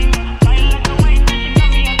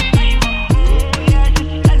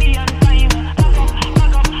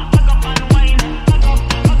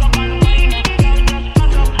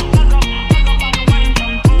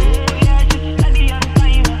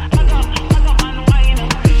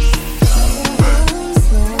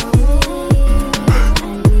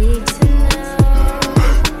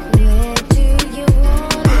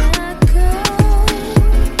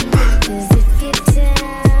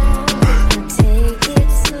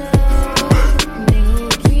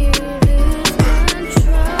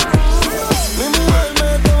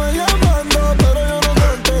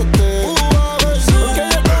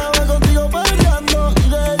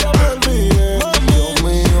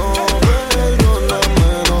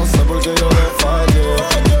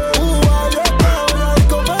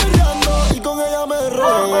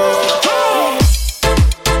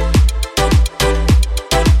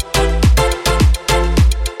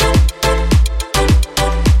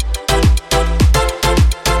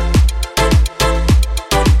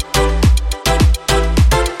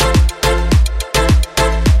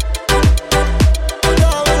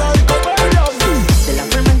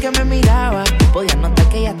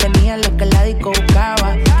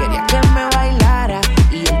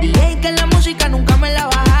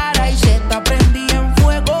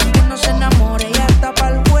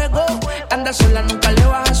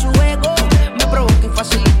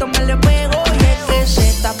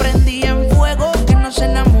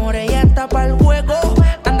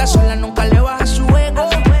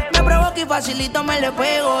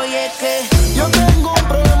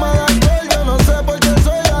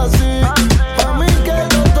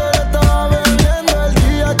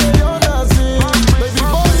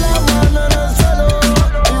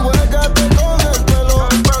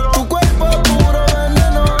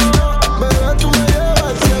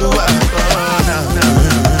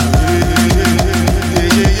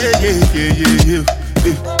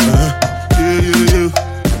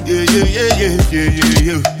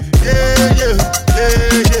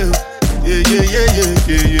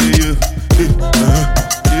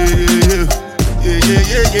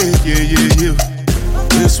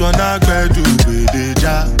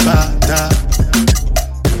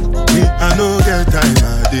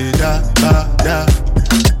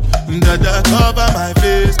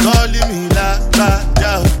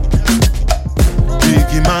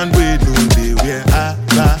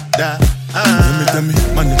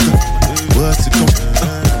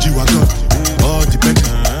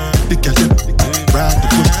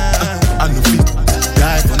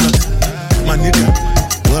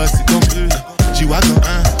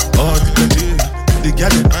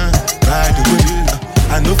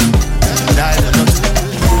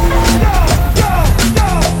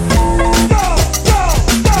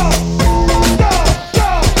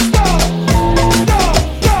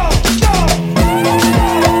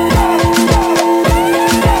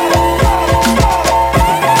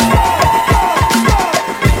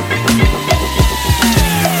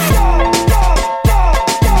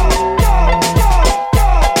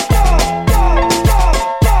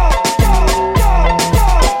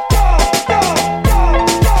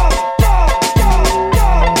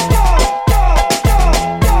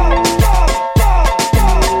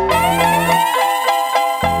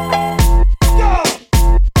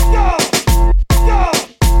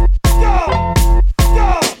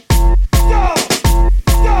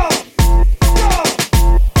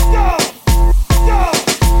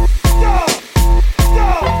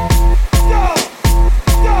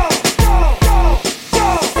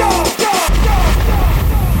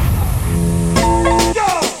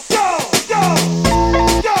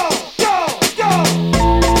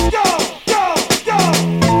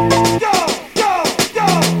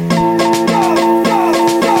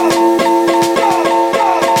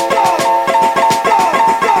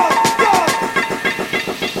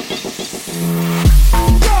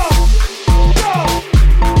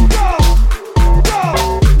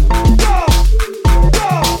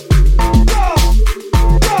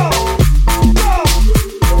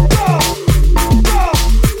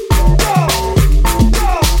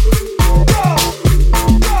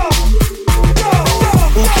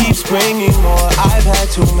 Please bring me more, I've had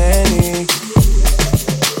too many.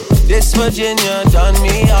 This Virginia done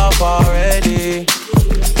me off already.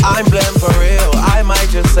 I'm blamed for real, I might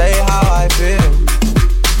just say how I feel.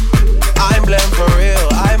 I'm blamed for real,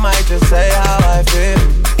 I might just say how I feel.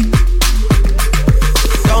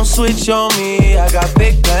 Don't switch on me, I got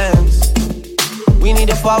big plans. We need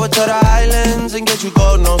to forward to the islands and get you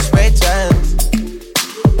gold, no spray tans.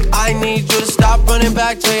 I need you to stop running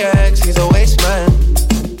back to your ex, he's a waste man.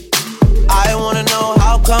 I wanna know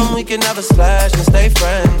how come we can never slash and stay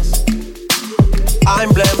friends. I'm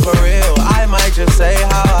blamed for real, I might just say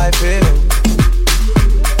how I feel.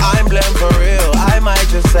 I'm blamed for real, I might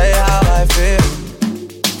just say how I feel.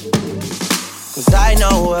 Cause I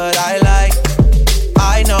know what I like,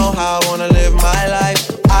 I know how I wanna live my life.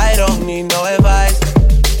 I don't need no advice,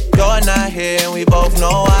 you're not here and we both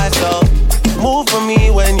know why. So move for me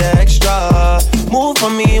when you're extra, move for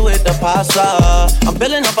me with the pasta. I'm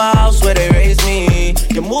building up a house where they raise me.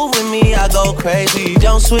 You move with me, I go crazy.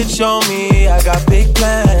 Don't switch on me, I got big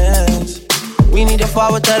plans. We need to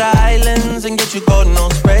forward to the islands and get you golden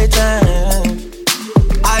on spray tan.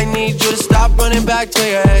 I need you to stop running back to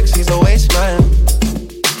your ex, he's a waste man.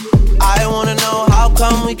 I wanna know how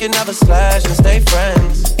come we can never slash and stay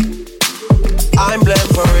friends. I'm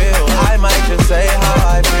blamed for real, I might just say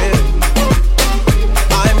how I feel.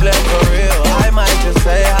 I'm blamed for real, I might just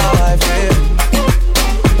say how I feel.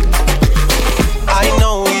 I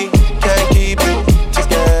know we can't keep it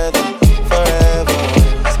together forever,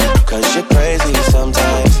 cause you're crazy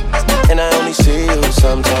sometimes, and I only see you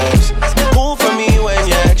sometimes. Move for me when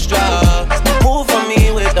you're extra, move for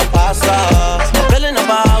me with the pasta. I'm building up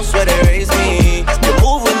a house where they raise me. You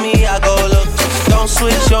move with me, I go look. Don't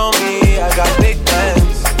switch on me, I got big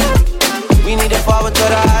plans. We need to forward to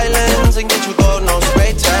the islands and get you gold, no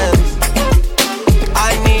spray tans.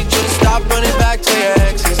 I need you to stop running back to your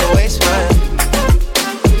ex, he's a waste man.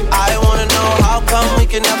 I wanna know how come we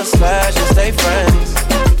can never slash and stay friends.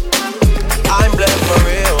 I'm blamed for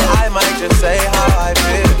real, I might just say how I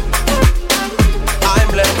feel. I'm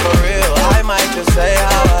blamed for real, I might just say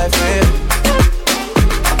how I feel.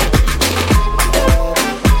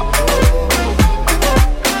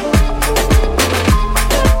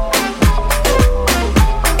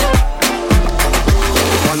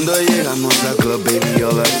 Cuando llegamos al club, baby,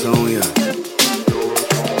 all that's on ya.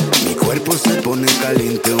 Mi cuerpo se pone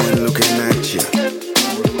caliente when looking at ya.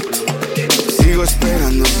 Sigo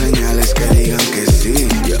esperando señales que digan que sí,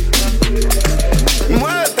 yeah.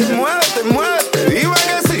 Muévete, muévete, muévete, diga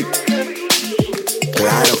que sí.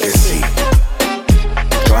 Claro que sí,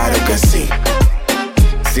 claro que sí.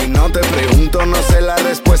 Si no te pregunto, no sé la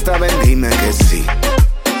respuesta, ven, dime que sí.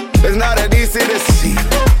 It's not an easy to see.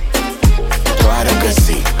 Claro que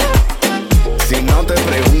sí. Si no te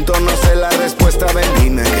pregunto, no sé la respuesta, ven,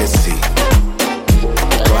 dime que sí.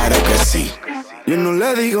 Claro que sí. Yo no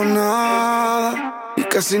le digo nada y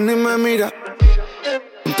casi ni me mira.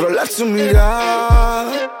 Controlar su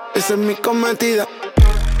mirada, esa es mi cometida.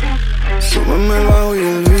 Súbeme el bajo y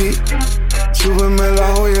el beat, súbeme el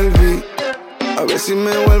bajo y el beat. A ver si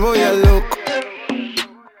me vuelvo ya loco.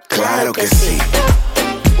 Claro que sí,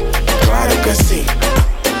 claro que sí.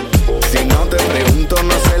 Si no te pregunto,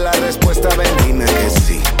 no sé la respuesta, ven, dime que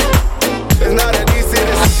sí. It's not an easy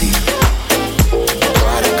to see.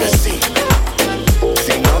 Claro que sí.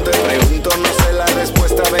 Si no te pregunto, no sé la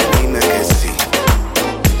respuesta, ven, dime que sí.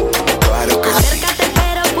 Claro que sí. Acércate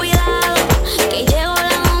pero cuidado, que llegó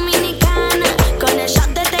la dominicana, con el shot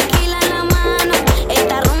de tequila en la mano.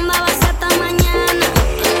 Esta rumba va a ser hasta mañana.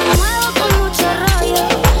 Me muevo con mucho rollo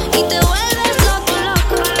y te vuelves loco,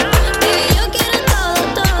 loco. Baby, yo quiero todo,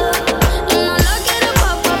 todo, y no lo quiero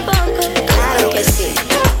poco a poco. Claro que sí,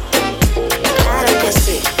 claro que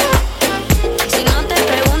sí. Si no te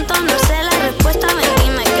pregunto, no sé la respuesta, ven,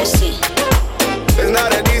 dime que sí. It's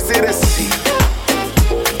not an easy to see.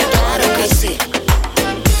 Claro que sí.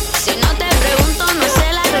 Si no te pregunto, no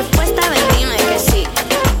sé la respuesta, ven, dime que sí.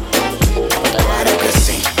 Claro que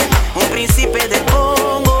sí. Un príncipe del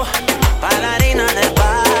Congo, pa' la arena del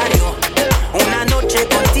barrio. Una noche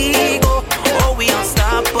contigo, oh we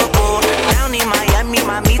unstoppable. Down in Miami,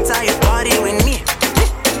 mamita, you party with me.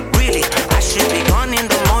 Really, I should be gone in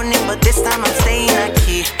the morning, but this time I'm staying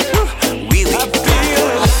aquí. Really, I feel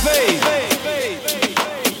his face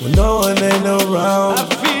when no one ain't around. I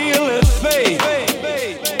feel his face.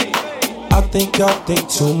 I think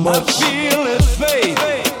too much. I feel his face.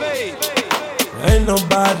 Ain't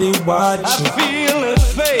nobody watching. I feel his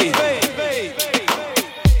face.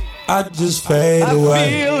 I just fade I away.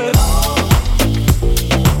 feel it.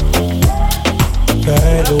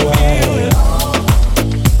 Fade away.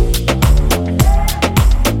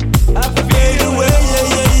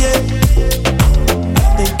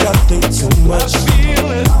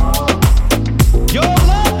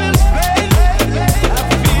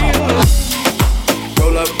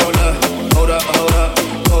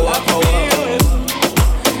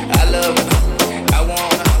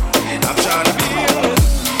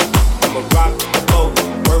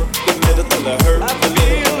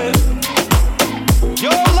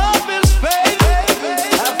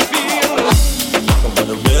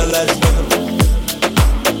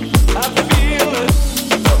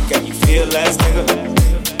 last nigga.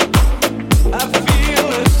 I feel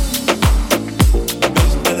it.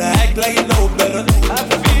 Bitch, better act like you know better. I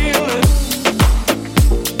feel it.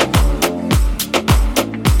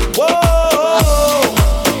 Whoa,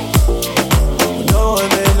 no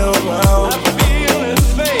one ain't around. I feel it,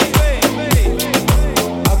 baby.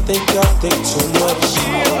 I think y'all think too much. I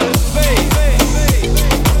feel it, baby.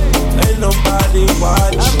 Ain't nobody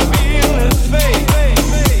watching. I feel it,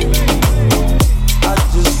 baby. I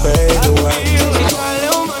just fade away. She got a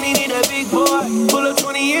little money, need a big boy. Pull up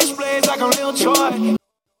 20-inch blades like I'm Lil Troy.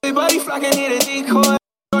 Everybody flocking, need a decoy.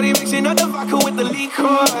 Shorty mixing up the vodka with the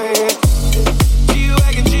liquor.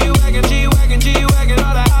 G-Wagon, G-Wagon, G-Wagon, G-Wagon.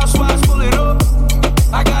 All the housewives pull it up.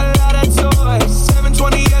 I got a lot of toys.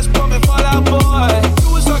 720S pumping Fall Out Boy.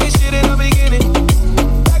 You was talking shit in the beginning.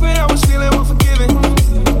 Back when I was feeling unforgiving.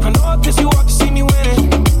 I know I pissed you off to see me winning.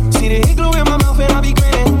 See the igloo in my mouth and I be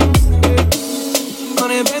grinning.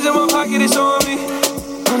 100 bands in my pocket, it's on me.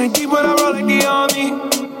 100 deep when I roll like the army.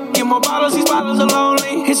 Get more bottles, these bottles are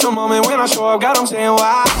lonely. It's a moment when I show up, God, I'm saying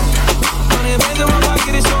why. 100 bands in my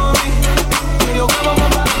pocket, it's on me. When you grab on my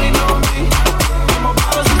bottle, they know me. Get more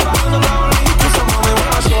bottles, these bottles are lonely. It's a moment when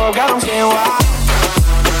I show up, God, I'm saying why.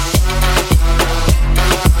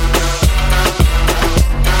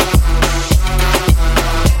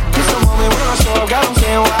 It's a moment when I show up, God, I'm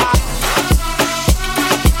saying why.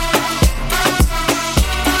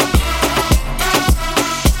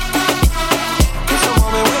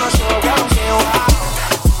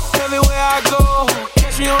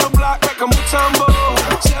 Mutombo,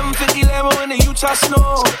 750 Lambo in the Utah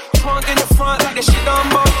snow. Trunk in the front like a shit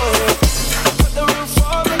Dumbo. Put the roof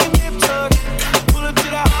off like a nip tuck. Pull up to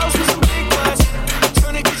the house with some big butts.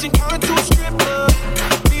 Turn the kitchen counter to a strip club.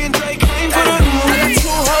 Me and Drake came for the I got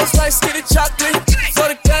two hoes like skinny chocolate. For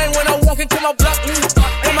the gang when I walk into my block list.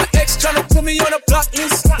 And my ex tryna put me on a block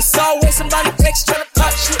list. It's always somebody ex tryna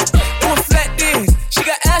pop shit. It was flat then. She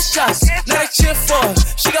got ass shots. Now they cheer for her.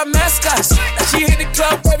 She got mascots. Now she hit the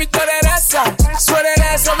club, baby, throw that ass out. Swear that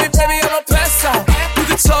ass on me, baby, I'ma pass out. You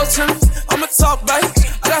can talk to me, I'ma talk, babe.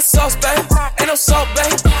 I got sauce, babe, ain't no salt,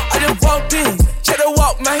 babe. I just walked in, check the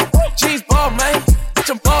walk, man. Jeans ball, man, bitch,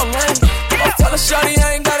 I'm ball, man. I tell her shawty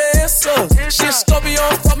I ain't got an answer. She a Scorpio,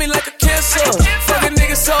 fuck me like a cancer. Fucking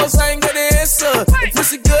niggas souls, I ain't got an answer. The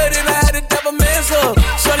pussy good and I had to double man's up.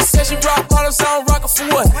 Shawty said she rock bottoms, I don't rock her for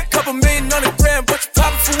what? Couple million on the gram, but you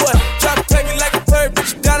poppin' for what? Try to play me like a bird,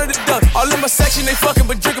 bitch, you down to the duck. All in my section, they fucking,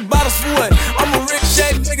 but drinking bottles for what? I'm a rich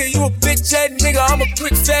shad nigga, you a bitch ass nigga. I'm a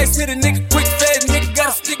quick fast, hit a nigga quick fast, nigga got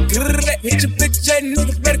a stick. Hit your bitch ass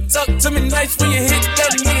nigga, better talk to me nice when you hit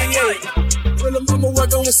that nigga, yeah. When the mama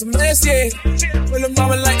working with some ass, yeah. When the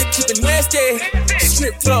mama like to keep it nasty.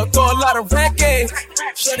 Strip club, throw a lot of racket.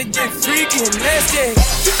 Try to get freaky and nasty.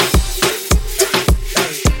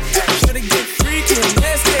 Try to get freaky and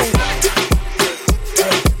nasty.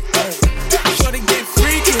 Try to get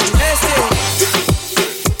freaky and nasty.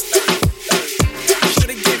 Try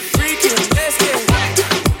to get freaky and nasty.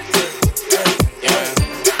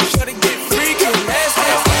 Try to get freaky and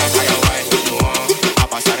nasty.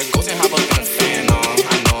 Hop outside the ghost and hop up in the fan on.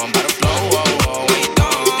 I know I'm about to blow, wait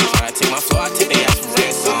down. They try to take my floor, I take their ass for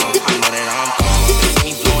ransom. I know that I'm gone. They see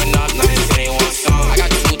me blowing up, now they say they want some. I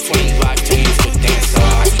got 220 block, turn you to a dancer.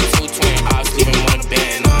 I see 220 ops, leaving one of the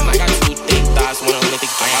band on. I got two thick thighs, wanna let the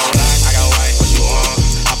gang on. I got white, what you want?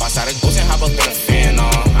 Hop outside the ghost and hop up in the fan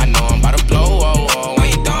on. I know I'm about to blow,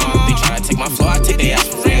 wait down. They try to take my floor, I take their ass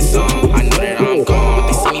for ransom. I know that I'm gone.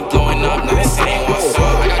 They see me blowing up, now they say they want some.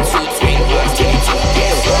 I got 220 blocks, turn you to a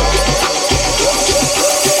dancer.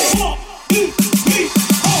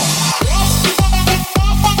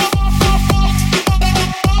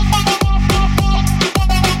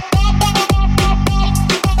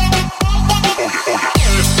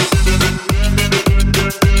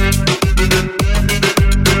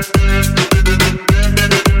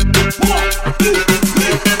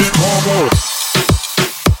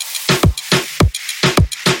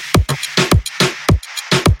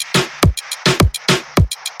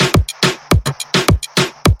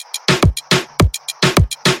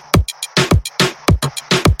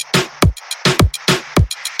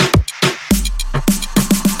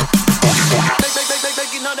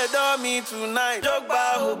 Tonight, jog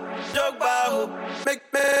bajo,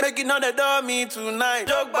 make it know that door me tonight,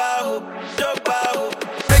 jog bajo,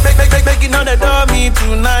 make it know that door me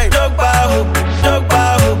tonight, jog bajo,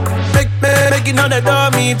 make it know that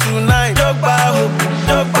door me tonight, jog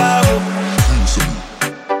bajo.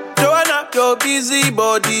 Joanna, your busy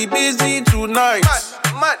body busy tonight,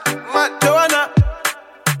 mad. Joanna,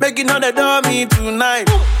 make it know that door me tonight.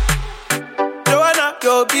 Joanna,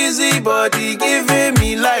 your busy body giving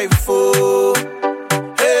me life, oh.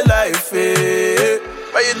 Hey, life, hey.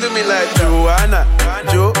 Why you do me like Joanna?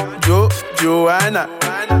 Joanna.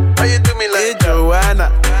 Why you do me like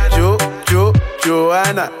Joanna?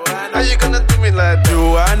 Joanna. How you gonna do me like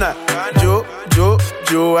Joanna?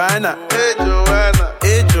 Joanna. Hey, Joanna.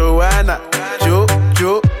 Hey, Joanna.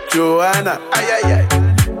 Joanna. Ay, ay, ay.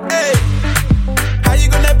 Hey. How you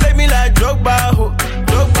gonna play me like Drogba, ho?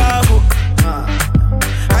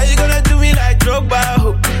 How you gonna do me like Drogba,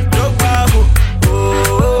 ho?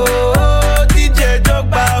 Oh, DJ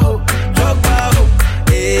Drogba, ho.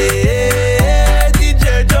 Hey, DJ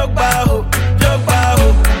Drogba, ho.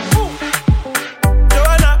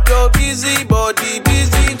 Joanna, your busy body,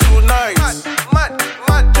 busy tonight. Mad.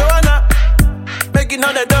 Joanna, making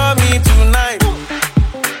all the dummy tonight.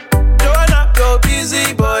 Joanna, your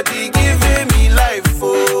busy body giving me life,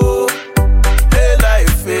 oh. Hey,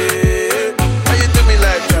 life, hey. How you do me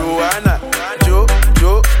like Joanna?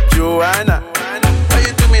 Joanna. How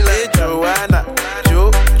you do me like Joanna?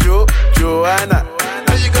 Joanna.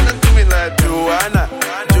 How you gonna do me like Joanna?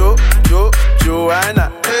 Joanna.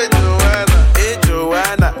 Hey, Joanna. Hey,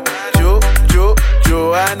 Joanna.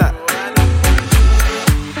 Joanna.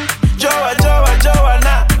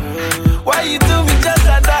 Joanna. Why you do me just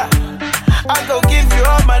like that? I go give you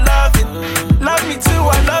all my loving. Love me too,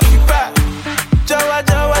 I love you back.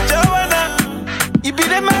 Joanna. You be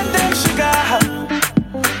the man, them sugar.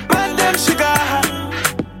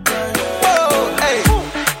 Whoa, hey.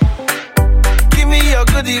 Give me your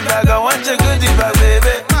goodie bag, I want your goodie bag,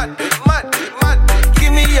 baby.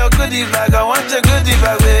 Give me your goodie bag, I want your goodie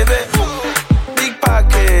bag, baby. Big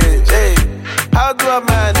package, hey. How do I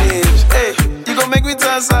manage? Hey, you gon' make me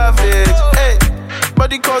turn savage. Hey,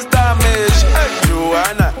 body cause damage. Hey,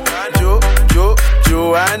 Joanna,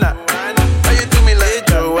 Joanna. How you do me like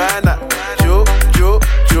Joanna?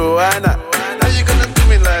 Joanna. How you gonna do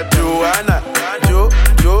me like Joanna?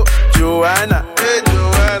 Joanna. Hey,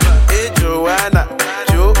 Joanna. Hey, Joanna.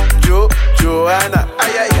 Joanna.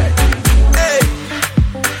 Ay, ay, ay. Hey,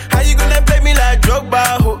 how you gonna play me like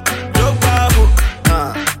Drogba, ho?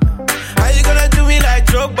 How you gonna do me like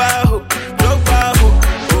Drogba, ho?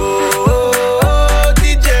 Oh,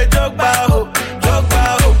 DJ Drogba, ho.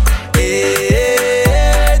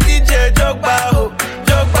 Hey, DJ Drogba, ho.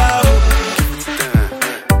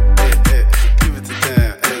 Give it to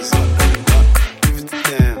them, hands up. Give it to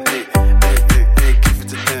them, hey, give it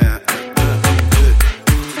to them.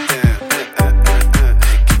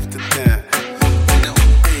 Give it to them.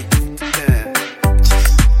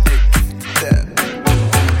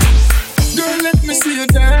 Girl, let me see you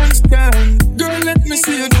dance, dance. Girl, let me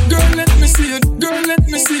see you. Girl, let me see you. Girl, let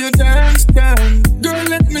me see you dance, dance. Girl,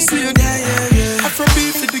 let me see you. Yeah.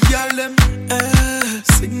 Afrobeat for the girl them.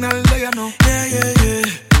 Signal there, you know. Yeah.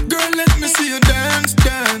 Girl, let me see you dance,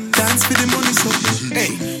 dance. Dance for the money, so.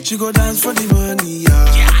 Hey, she go dance for the money, yeah.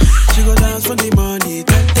 She go dance for the money,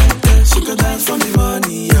 She go dance for the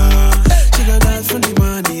money, yeah. She go dance for the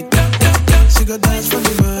money, She go dance for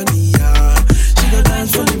the money, yeah. She go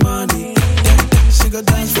dance for the money. She go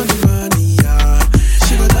dance for the money, yeah.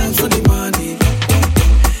 She go dance for the money.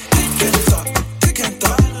 Tick and talk, tick and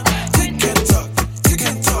talk, tick and talk, tick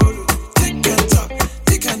and talk, tick and talk,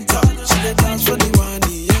 tick and talk. She go dance for the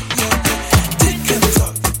money, yeah. Tick and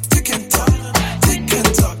talk, tick and talk, tick and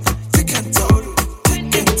talk, tick and talk,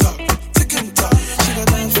 tick and talk, tick and talk. She go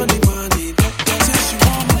dance for the money. Say she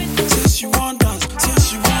want me, say she want dance, say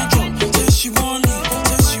she want drop, say she want leave,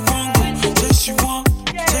 say she want go, say she want,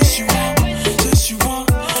 say she want.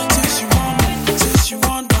 Say she want me, say she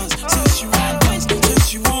want dance, say she want dance, say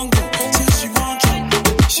she want go, say she want drop.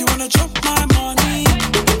 She wanna drop my money,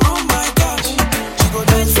 oh my gosh. She go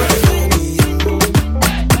dance for the money,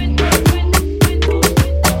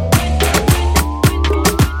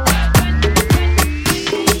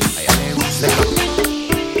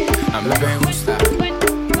 A mí me gusta,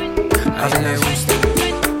 a ella le gusta,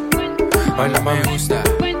 baila me gusta,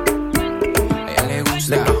 a ella le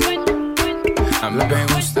gusta. A mí me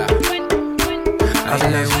gusta, a ella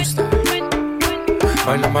le gusta,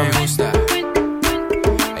 baila me gusta, a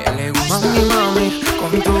ella le gusta. Mami,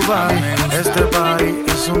 con tu body, este party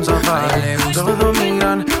es un safari. Todos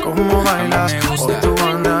miran cómo bailas, hoy tú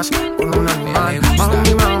andas con un animal.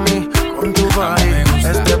 Mami, con tu body,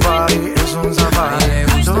 este party es un safari.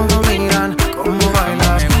 Todos miran cómo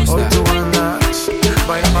bailas, hoy tú andas.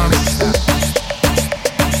 Baila mami,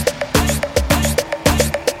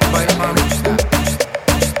 baila mami.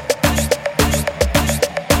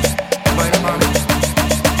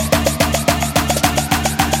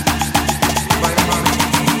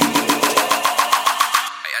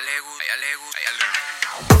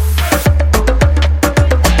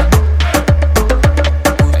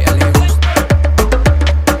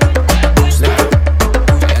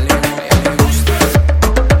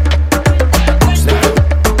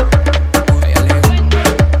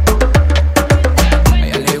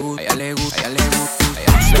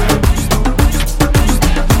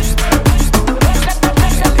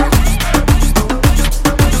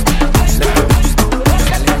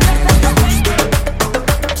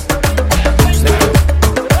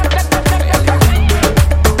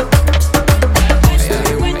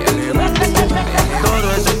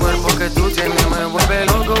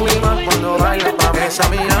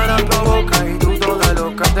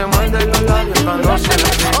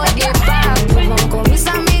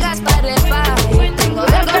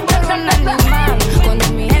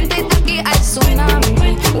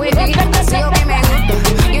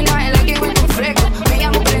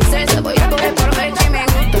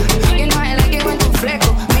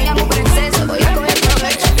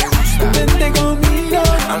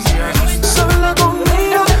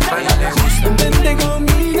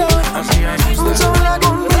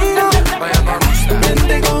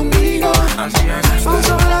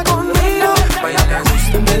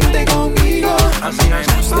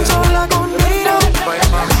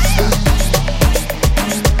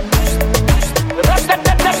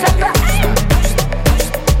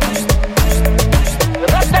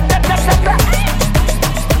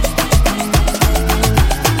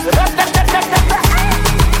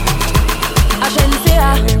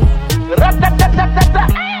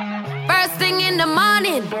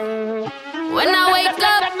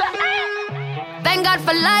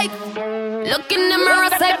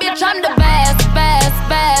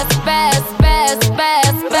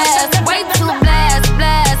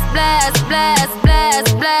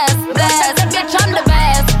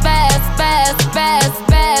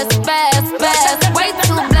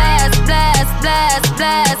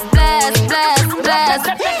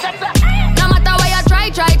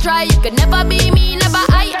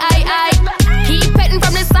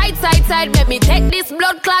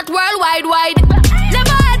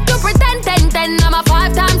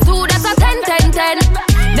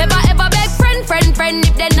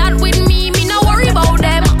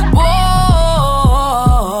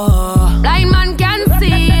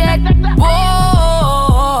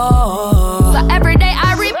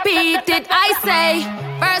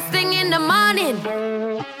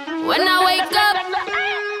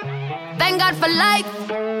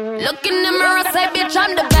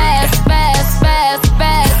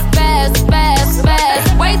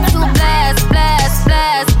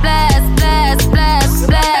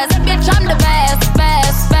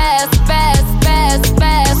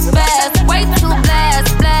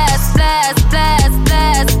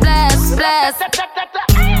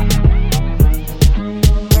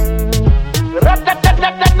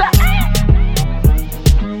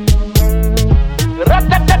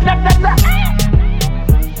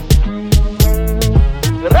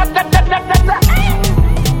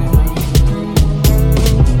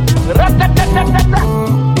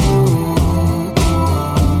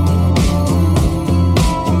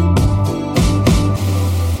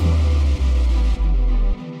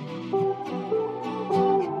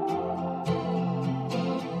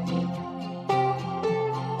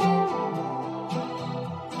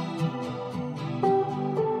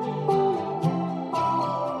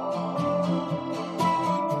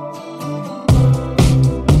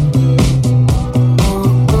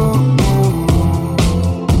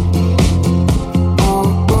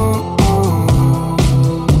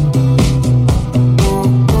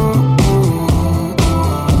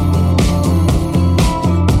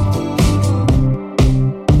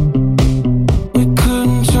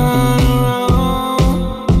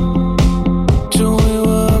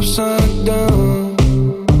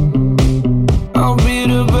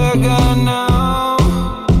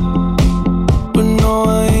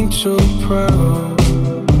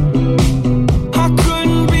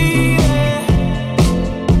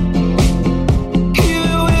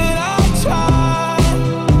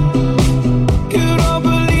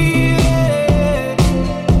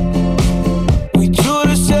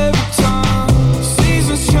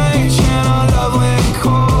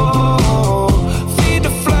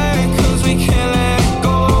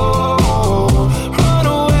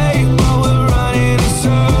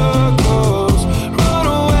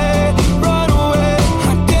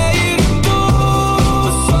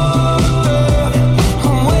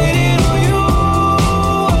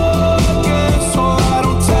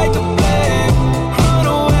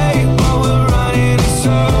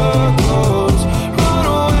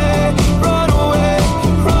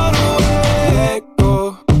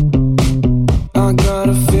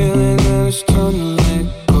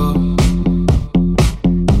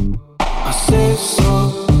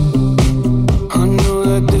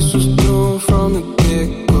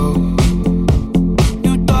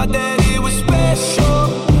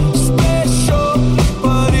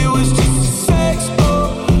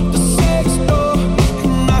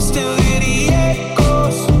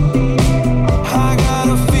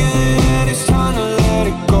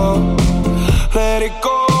 let it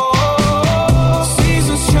go.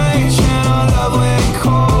 Seasons change and our love went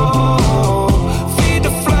cold. Feed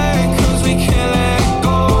the flame cause we can't let it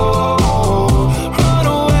go. Run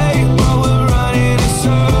away while we're running in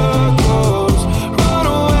circles. Run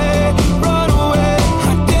away,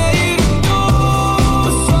 I dare you to do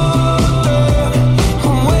something.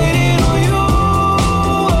 I'm waiting on you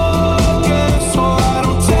again, so I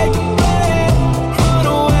don't take the blame. Run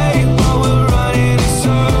away while we're running in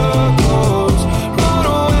circles. Run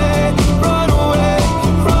away.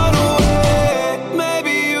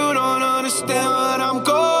 Maybe you don't understand what I'm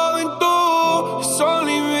going through. It's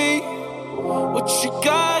only me. What you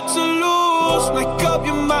got to lose? Make up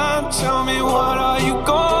your mind. Tell me what are you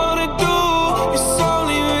gonna do? It's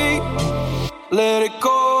only me. Let it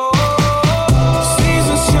go.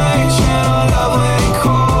 Seasons change and our love went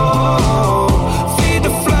cold. Feed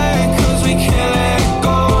the flame cause we can't let it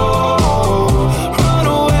go. Run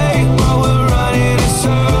away while we're running in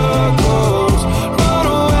circles. Run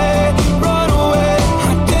away,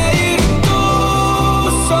 I dare you to do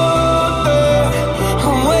something.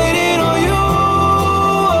 I'm waiting on you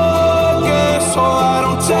again, so I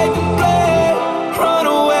don't take the